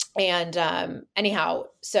 Anyhow,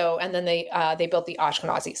 so, and then they built the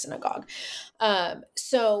Ashkenazi synagogue.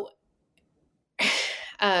 So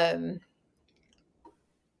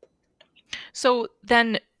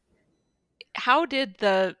then how did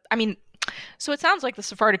so it sounds like the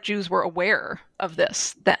Sephardic Jews were aware of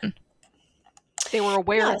this then. They were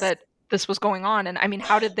aware that this was going on. And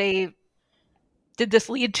how did this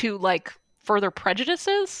lead to like further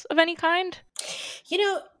prejudices of any kind?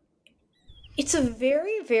 It's a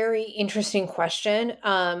very, very interesting question.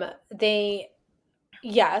 It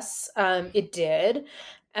did.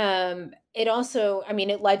 It also,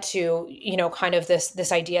 it led to, kind of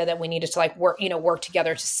this idea that we needed to like work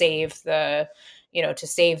together to save these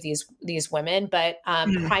women. But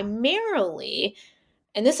primarily,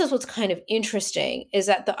 and this is what's kind of interesting, is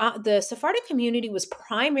that the Sephardic community was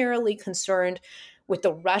primarily concerned with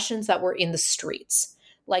the Russians that were in the streets,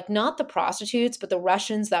 like not the prostitutes, but the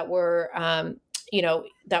Russians that were,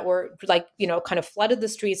 that were like, kind of flooded the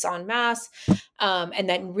streets en masse, and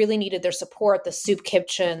that really needed their support, the soup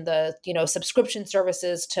kitchen, the, subscription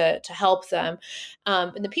services to help them.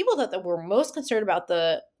 And the people that were most concerned about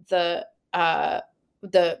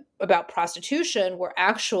about prostitution were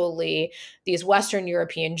actually these Western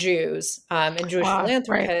European Jews, and Jewish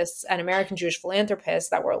philanthropists and American Jewish philanthropists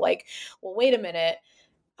that were like, well, wait a minute,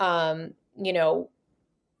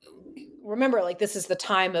 remember, like, this is the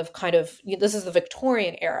time of kind of, this is the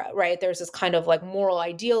Victorian era, right? There's this kind of like moral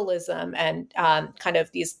idealism and kind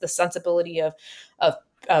of the sensibility of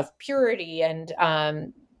purity and,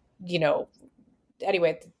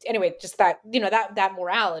 anyway, just that, that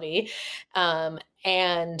morality.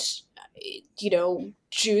 And,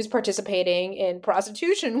 Jews participating in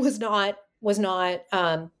prostitution was not,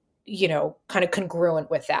 kind of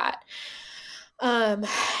congruent with that.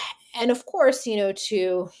 And of course,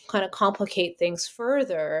 to kind of complicate things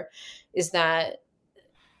further is that,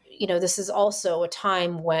 this is also a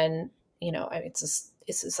time when, it's just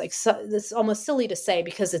like, so, it's almost silly to say,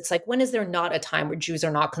 because it's like, when is there not a time where Jews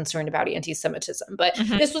are not concerned about anti-Semitism? But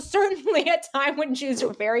this was certainly a time when Jews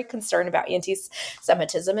were very concerned about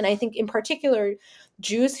anti-Semitism. And I think in particular,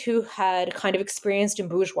 Jews who had kind of experienced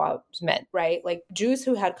embourgeoisement, right? Like Jews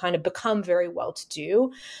who had kind of become very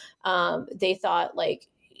well-to-do. They thought like,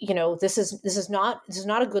 this is not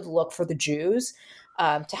a good look for the Jews.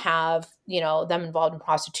 To have, them involved in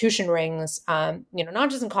prostitution rings, not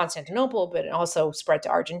just in Constantinople, but it also spread to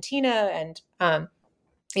Argentina. And,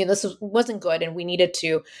 this wasn't good. And we needed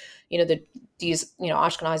to, these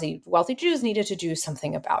Ashkenazi wealthy Jews needed to do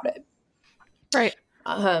something about it. Right.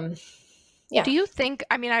 Yeah. Do you think,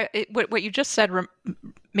 what you just said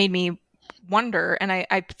made me wonder, and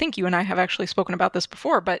I think you and I have actually spoken about this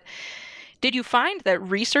before, but did you find that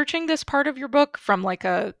researching this part of your book from like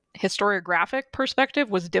a historiographic perspective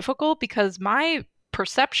was difficult? Because my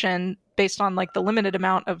perception, based on like the limited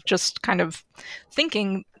amount of just kind of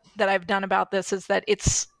thinking that I've done about this, is that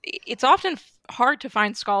it's often hard to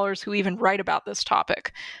find scholars who even write about this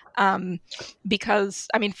topic, because,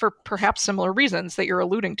 for perhaps similar reasons that you're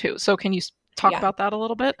alluding to. So can you talk about that a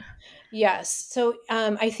little bit? Yes. So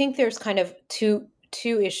I think there's kind of two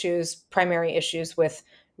primary issues with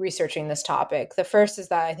researching this topic. The first is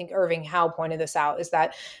that I think Irving Howe pointed this out, is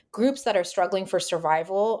that groups that are struggling for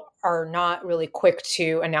survival are not really quick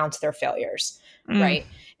to announce their failures, right?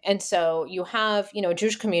 And so you have,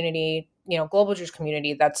 Jewish community, global Jewish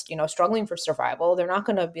community that's, struggling for survival. They're not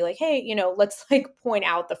going to be like, hey, let's like point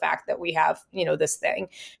out the fact that we have, this thing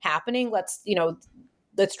happening. Let's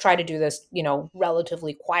try to do this,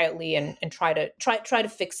 relatively quietly and try to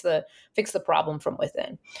fix the problem from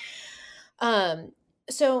within.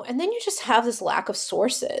 So, and then you just have this lack of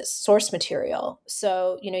source material.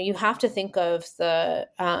 So, you have to think of the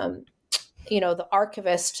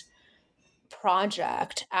archivist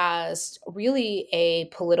project as really a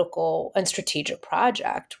political and strategic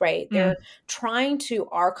project, right? They're trying to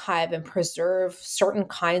archive and preserve certain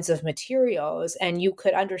kinds of materials. And you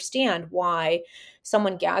could understand why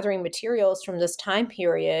someone gathering materials from this time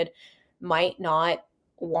period might not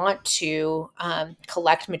want to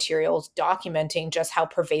collect materials documenting just how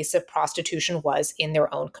pervasive prostitution was in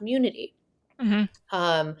their own community.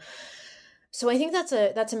 So I think that's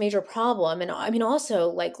a major problem. And also,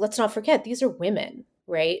 like, let's not forget, these are women,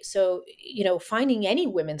 right? So, finding any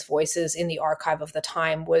women's voices in the archive of the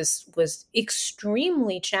time was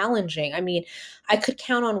extremely challenging. I could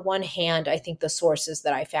count on one hand, I think, the sources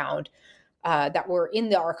that I found that were in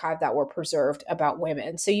the archive that were preserved about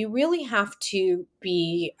women. So you really have to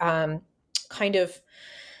be kind of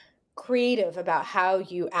creative about how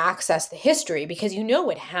you access the history, because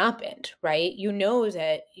it happened, right?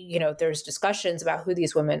 That, there's discussions about who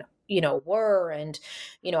these women, were. And,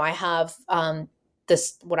 I have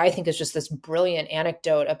this, what I think is just this brilliant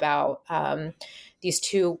anecdote about these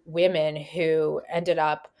two women who ended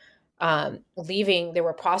up leaving. They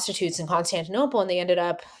were prostitutes in Constantinople, and they ended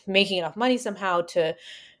up making enough money somehow to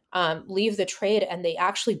leave the trade, and they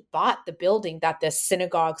actually bought the building that this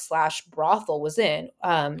synagogue / brothel was in,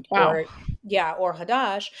 or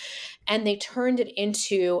Hadash, and they turned it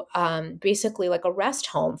into basically like a rest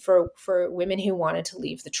home for women who wanted to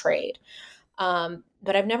leave the trade.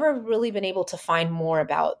 But I've never really been able to find more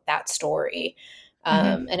about that story,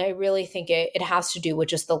 and I really think it has to do with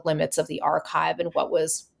just the limits of the archive and what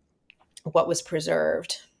was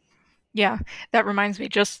preserved. Yeah, that reminds me,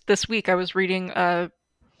 just this week I was reading a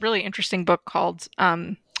really interesting book called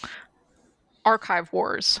Archive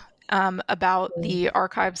Wars, about the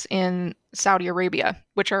archives in Saudi Arabia,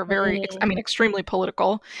 which are very, extremely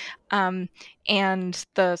political. And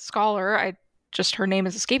the scholar, her name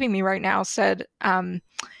is escaping me right now, said the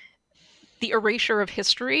erasure of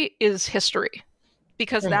history is history,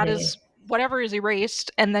 because that is whatever is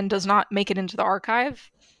erased and then does not make it into the archive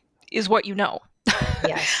is what you know.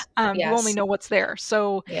 Yes. You only know what's there.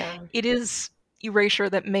 So it is erasure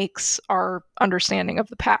that makes our understanding of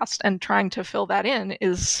the past, and trying to fill that in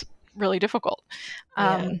is really difficult.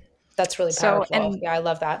 That's really powerful. I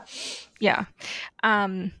love that. Yeah.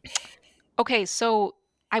 Okay, so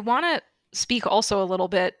I want to speak also a little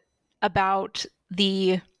bit about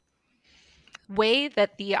the way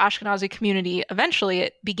that the Ashkenazi community eventually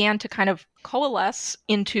it began to kind of coalesce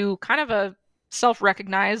into kind of a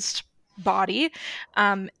self-recognized body,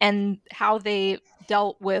 and how they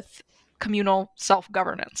dealt with communal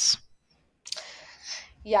self-governance.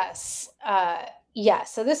 Yes.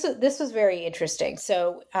 So this was very interesting.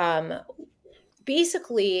 So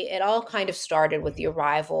basically, it all kind of started with the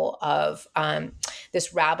arrival of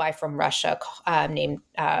this rabbi from Russia named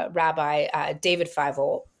Rabbi David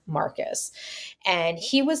Feivel Marcus. And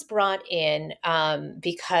he was brought in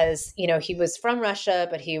because, he was from Russia,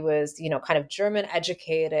 but he was, kind of German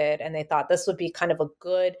educated. And they thought this would be kind of a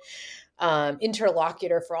good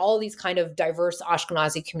interlocutor for all these kind of diverse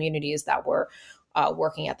Ashkenazi communities that were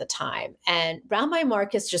working at the time. And Rabbi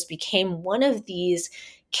Marcus just became one of these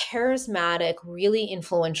charismatic, really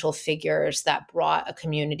influential figures that brought a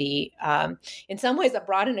community, in some ways that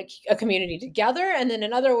brought in a community together, and then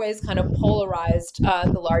in other ways kind of polarized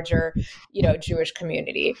the larger, Jewish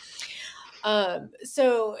community.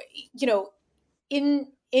 So, in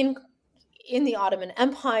the Ottoman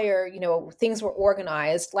Empire, things were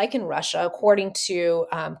organized like in Russia according to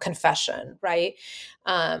confession, right?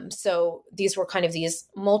 So these were kind of these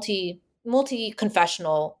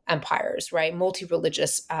multi-confessional empires, right?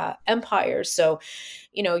 Multi-religious empires. So,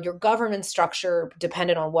 your government structure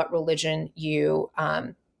depended on what religion you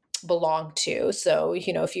belonged to. So,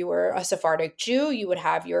 if you were a Sephardic Jew, you would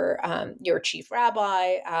have your chief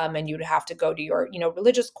rabbi, and you would have to go to your,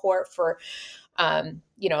 religious court for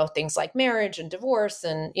things like marriage and divorce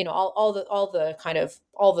and, all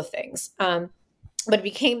the things. But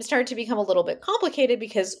it started to become a little bit complicated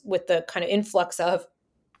because with the kind of influx of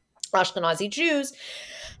Ashkenazi Jews,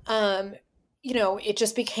 it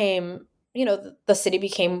just became,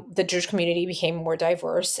 the Jewish community became more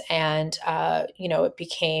diverse, and, it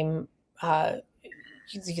became,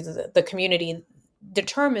 the community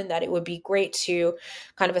determined that it would be great to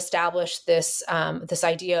kind of establish this this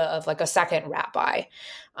idea of like a second rabbi,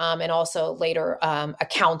 and also later a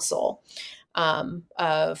council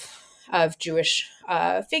of Jewish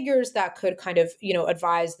figures that could kind of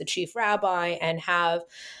advise the chief rabbi and have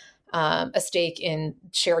a stake in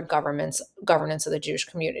shared governance of the Jewish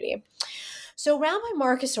community. So Rabbi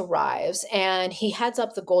Marcus arrives and he heads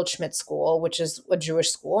up the Goldschmidt School, which is a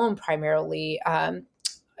Jewish school, and primarily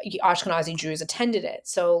Ashkenazi Jews attended it.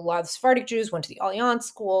 So a lot of Sephardic Jews went to the Alliance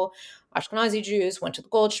School, Ashkenazi Jews went to the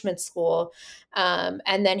Goldschmidt School,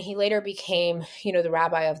 and then he later became, the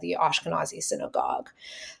rabbi of the Ashkenazi synagogue.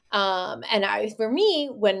 For me,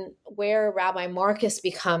 where Rabbi Marcus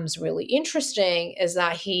becomes really interesting is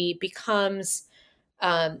that he becomes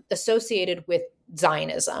associated with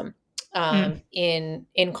Zionism in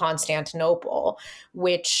Constantinople,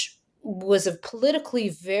 which was a politically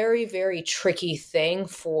very, very tricky thing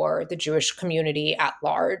for the Jewish community at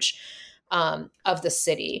large of the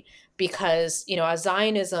city. Because, as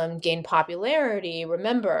Zionism gained popularity,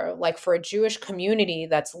 remember, like for a Jewish community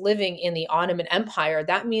that's living in the Ottoman Empire,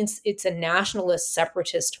 that means it's a nationalist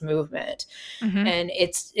separatist movement. Mm-hmm. And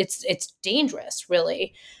it's dangerous,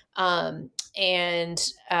 really. The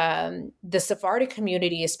Sephardic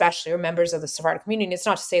community, especially, or members of the Sephardic community, it's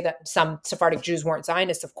not to say that some Sephardic Jews weren't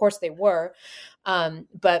Zionists, of course they were,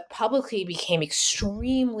 but publicly became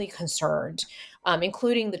extremely concerned,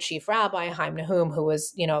 including the chief rabbi, Chaim Nahum, who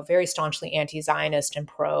was, very staunchly anti-Zionist and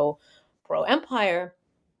pro-empire,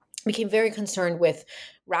 became very concerned with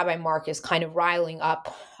Rabbi Marcus kind of riling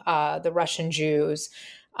up the Russian Jews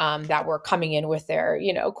that were coming in with their,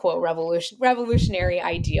 quote, revolutionary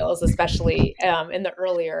ideals, especially in the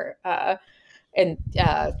earlier, in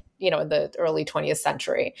the early 20th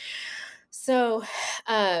century. So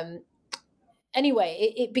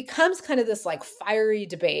anyway, it becomes kind of this like fiery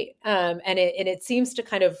debate, and it seems to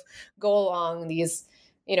kind of go along these,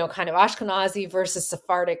 kind of Ashkenazi versus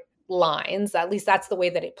Sephardic lines. At least that's the way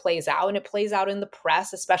that it plays out, and it plays out in the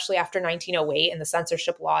press, especially after 1908 and the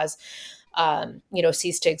censorship laws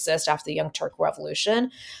ceased to exist after the Young Turk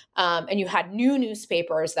Revolution. And you had new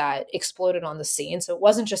newspapers that exploded on the scene. So it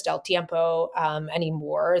wasn't just El Tiempo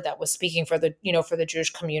anymore that was speaking for the, for the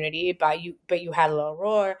Jewish community, but you had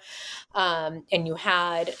L'Aurore, and you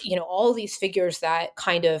had, all these figures that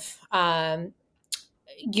kind of,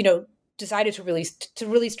 decided to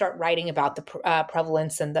really start writing about the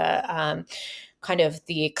prevalence and the kind of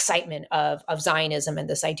the excitement of Zionism and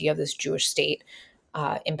this idea of this Jewish state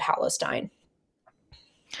in Palestine.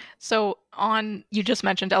 So you just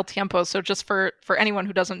mentioned El Tiempo. So just for anyone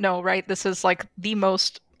who doesn't know, right, this is like the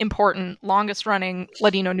most important, longest running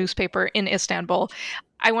Ladino newspaper in Istanbul.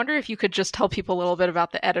 I wonder if you could just tell people a little bit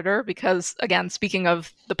about the editor, because again, speaking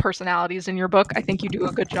of the personalities in your book, I think you do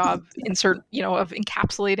a good job of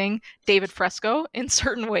encapsulating David Fresco in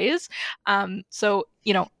certain ways. So,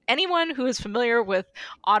 anyone who is familiar with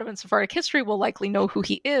Ottoman Sephardic history will likely know who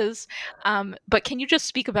he is. But can you just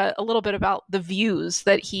speak a little bit about the views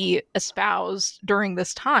that he espoused during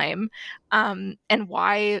this time, and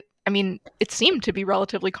why, it seemed to be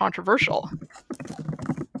relatively controversial?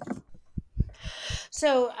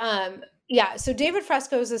 So, so David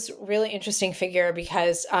Fresco is this really interesting figure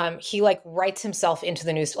because he writes himself into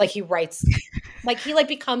the news. Like he writes Like he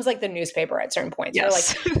becomes like the newspaper at certain points.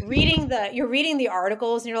 Yes. You're like you're reading the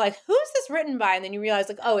articles and you're like, who's this written by? And then you realize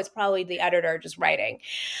like, oh, it's probably the editor just writing.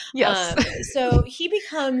 Yes. So he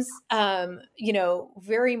becomes,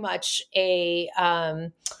 very much a,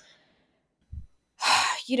 kind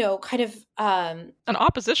of an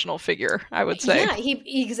oppositional figure, I would say. Yeah,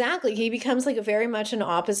 he becomes like a very much an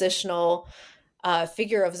oppositional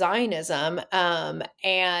figure of Zionism,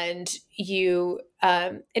 and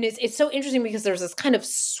it's so interesting because there's this kind of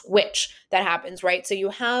switch that happens, right? So you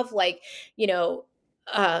have like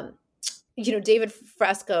David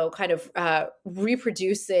Fresco kind of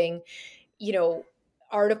reproducing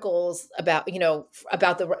articles about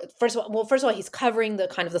first of all he's covering the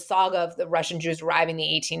kind of the saga of the Russian Jews arriving in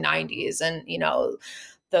the 1890s, and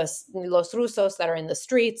the Los Rusos that are in the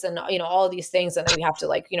streets, and all of these things, and then we have to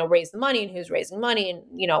raise the money, and who's raising money, and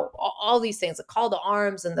all these things, the call to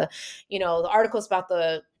arms, and the articles about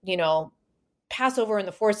the Passover and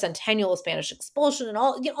the fourth centennial of Spanish expulsion, and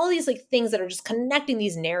all these things that are just connecting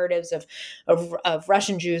these narratives of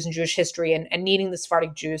Russian Jews and Jewish history, and needing the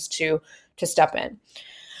Sephardic Jews to step in.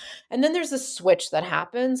 And then there's this switch that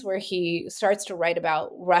happens where he starts to write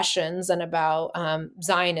about Russians and about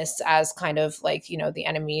Zionists as kind of the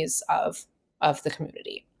enemies of the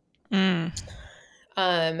community. Right.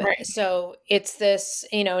 So it's this,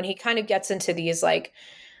 and he kind of gets into these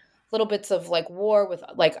little bits of war with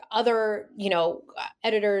other,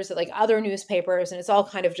 editors at other newspapers. And it's all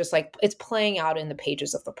kind of just it's playing out in the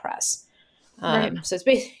pages of the press. Right. So it's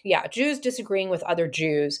basically, Jews disagreeing with other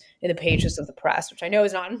Jews in the pages of the press, which I know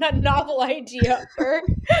is not a novel idea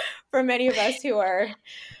for many of us who are,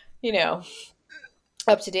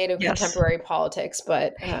 up to date in contemporary politics.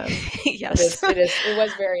 But yes, it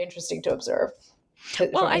was very interesting to observe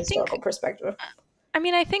from a historical perspective. I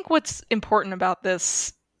mean, I think what's important about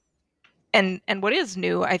this, and what is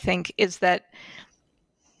new, I think, is that,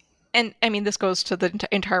 and I mean, this goes to the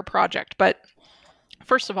entire project, but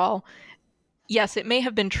first of all, yes, it may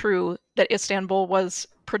have been true that Istanbul was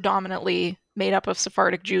predominantly made up of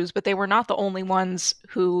Sephardic Jews, but they were not the only ones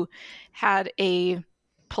who had a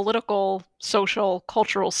political, social,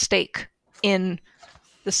 cultural stake in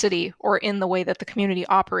the city or in the way that the community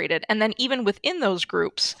operated. And then even within those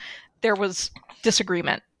groups, there was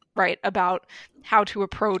disagreement, right, about how to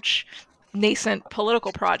approach nascent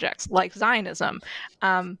political projects like Zionism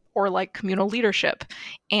or like communal leadership.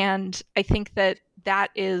 And I think that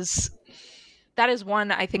is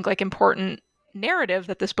one, I think, important narrative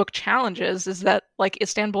that this book challenges, is that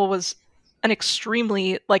Istanbul was an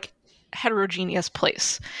extremely heterogeneous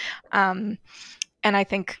place. And I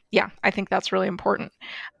think that's really important.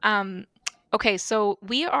 Okay, so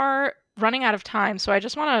we are running out of time. So I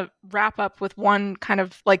just want to wrap up with one kind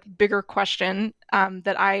of bigger question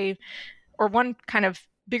or one kind of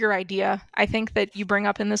bigger idea, I think, that you bring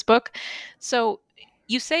up in this book. So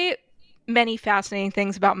you say many fascinating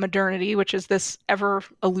things about modernity, which is this ever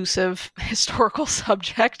elusive historical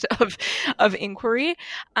subject of inquiry.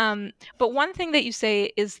 But one thing that you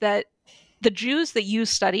say is that the Jews that you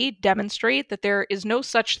study demonstrate that there is no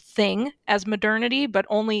such thing as modernity, but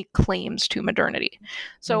only claims to modernity.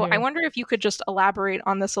 So I wonder if you could just elaborate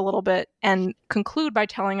on this a little bit and conclude by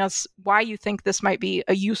telling us why you think this might be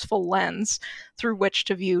a useful lens through which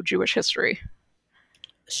to view Jewish history.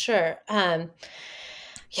 Sure.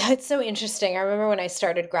 Yeah, it's so interesting. I remember when I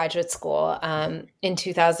started graduate school in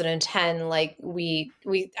 2010,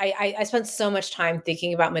 I spent so much time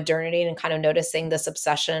thinking about modernity and kind of noticing this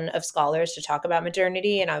obsession of scholars to talk about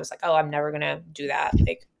modernity. And I was like, oh, I'm never going to do that.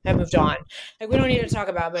 I moved on. We don't need to talk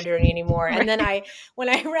about modernity anymore. And then when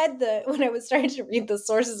I was starting to read the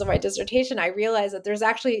sources of my dissertation, I realized that there's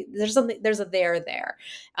a there.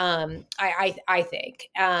 I think,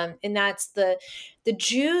 and that's the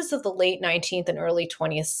Jews of the late 19th and early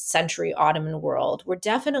 20th century Ottoman world were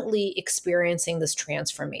definitely experiencing this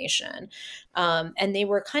transformation. And they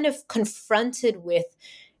were kind of confronted with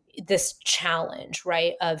this challenge,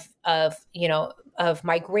 right, of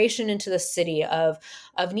migration into the city, of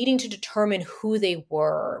needing to determine who they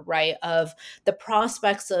were, right, of the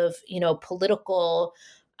prospects of, political,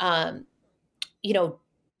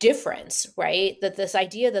 difference, right? That this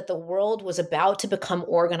idea that the world was about to become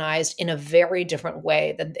organized in a very different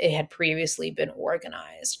way than it had previously been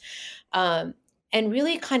organized. And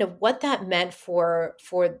really kind of what that meant for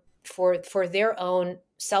their own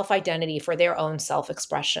self-identity, for their own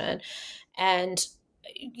self-expression. And,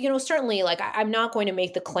 certainly I'm not going to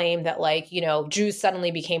make the claim that Jews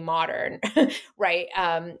suddenly became modern, right?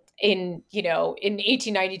 In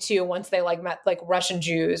 1892, once they met Russian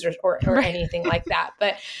Jews or anything like that.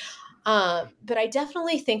 But But I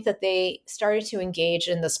definitely think that they started to engage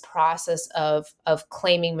in this process of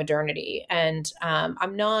claiming modernity. And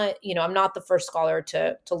I'm not the first scholar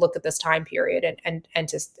to look at this time period and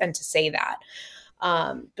to say that.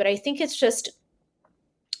 But I think it's just,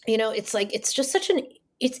 it's just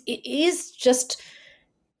it is just,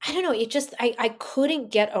 I don't know. I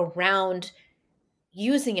couldn't get around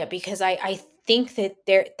using it because I think that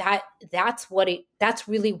that's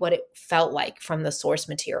really what it felt like from the source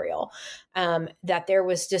material, that there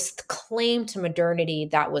was just claim to modernity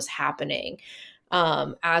that was happening,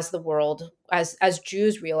 as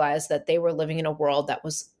Jews realized that they were living in a world that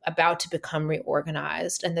was about to become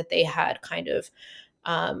reorganized, and that they had kind of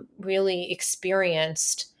really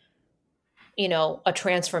experienced, a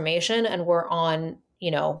transformation, and were on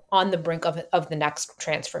the brink of the next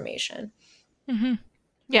transformation. Mm-hmm.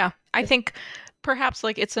 Yeah, I think perhaps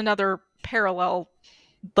like it's another parallel,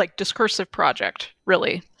 like discursive project,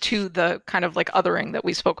 really, to the kind of like othering that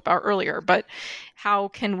we spoke about earlier. But how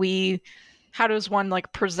does one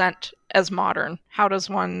like present as modern? How does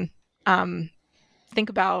one think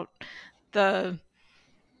about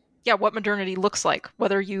what modernity looks like,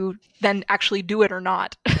 whether you then actually do it or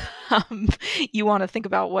not? You want to think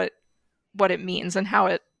about what it means and how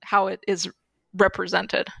it is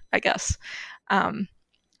represented, I guess.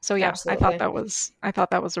 So yeah, Absolutely. I thought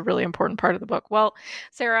that was a really important part of the book. Well,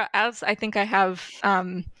 Sarah, as I think I have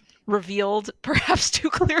revealed perhaps too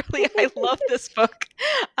clearly, I love this book.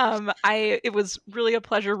 It was really a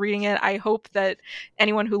pleasure reading it. I hope that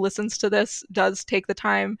anyone who listens to this does take the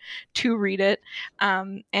time to read it.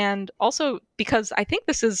 And also because I think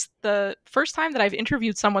this is the first time that I've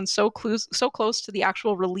interviewed someone so close to the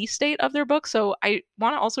actual release date of their book. So I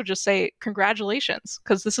want to also just say congratulations,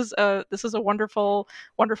 because this is a wonderful,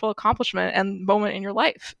 wonderful accomplishment and moment in your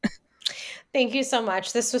life. Thank you so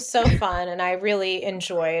much. This was so fun, and I really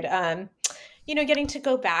enjoyed, getting to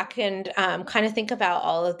go back and kind of think about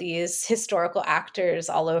all of these historical actors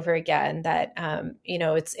all over again. That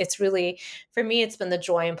it's really, for me, it's been the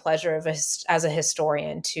joy and pleasure of as a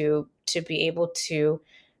historian to be able to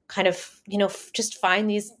kind of just find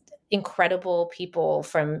these incredible people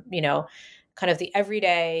from kind of the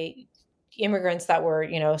everyday immigrants that were,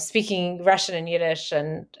 speaking Russian and Yiddish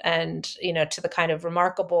and to the kind of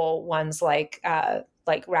remarkable ones like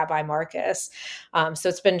Rabbi Marcus. So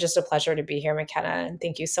it's been just a pleasure to be here, McKenna, and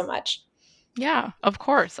thank you so much. Yeah, of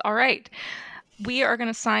course. All right. We are going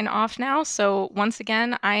to sign off now. So once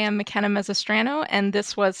again, I am McKenna Mezzostrano, and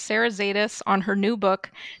this was Sarah Zaidis on her new book,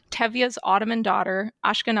 Tevye's Ottoman Daughter,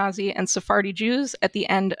 Ashkenazi and Sephardi Jews at the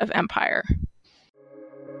End of Empire.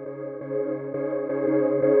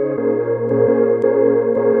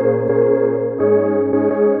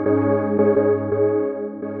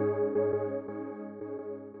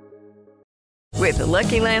 With the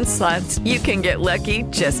Lucky Land Slots, you can get lucky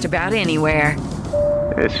just about anywhere.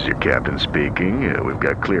 This is your captain speaking. We've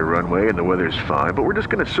got clear runway and the weather's fine, but we're just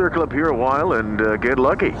going to circle up here a while and get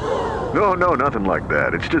lucky. No, nothing like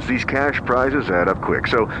that. It's just these cash prizes add up quick.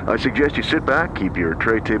 So I suggest you sit back, keep your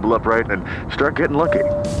tray table upright, and start getting lucky.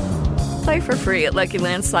 Play for free at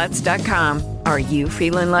LuckyLandSlots.com. Are you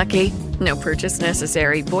feeling lucky? No purchase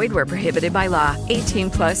necessary. Void where prohibited by law.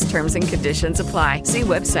 18+ terms and conditions apply. See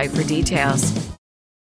website for details.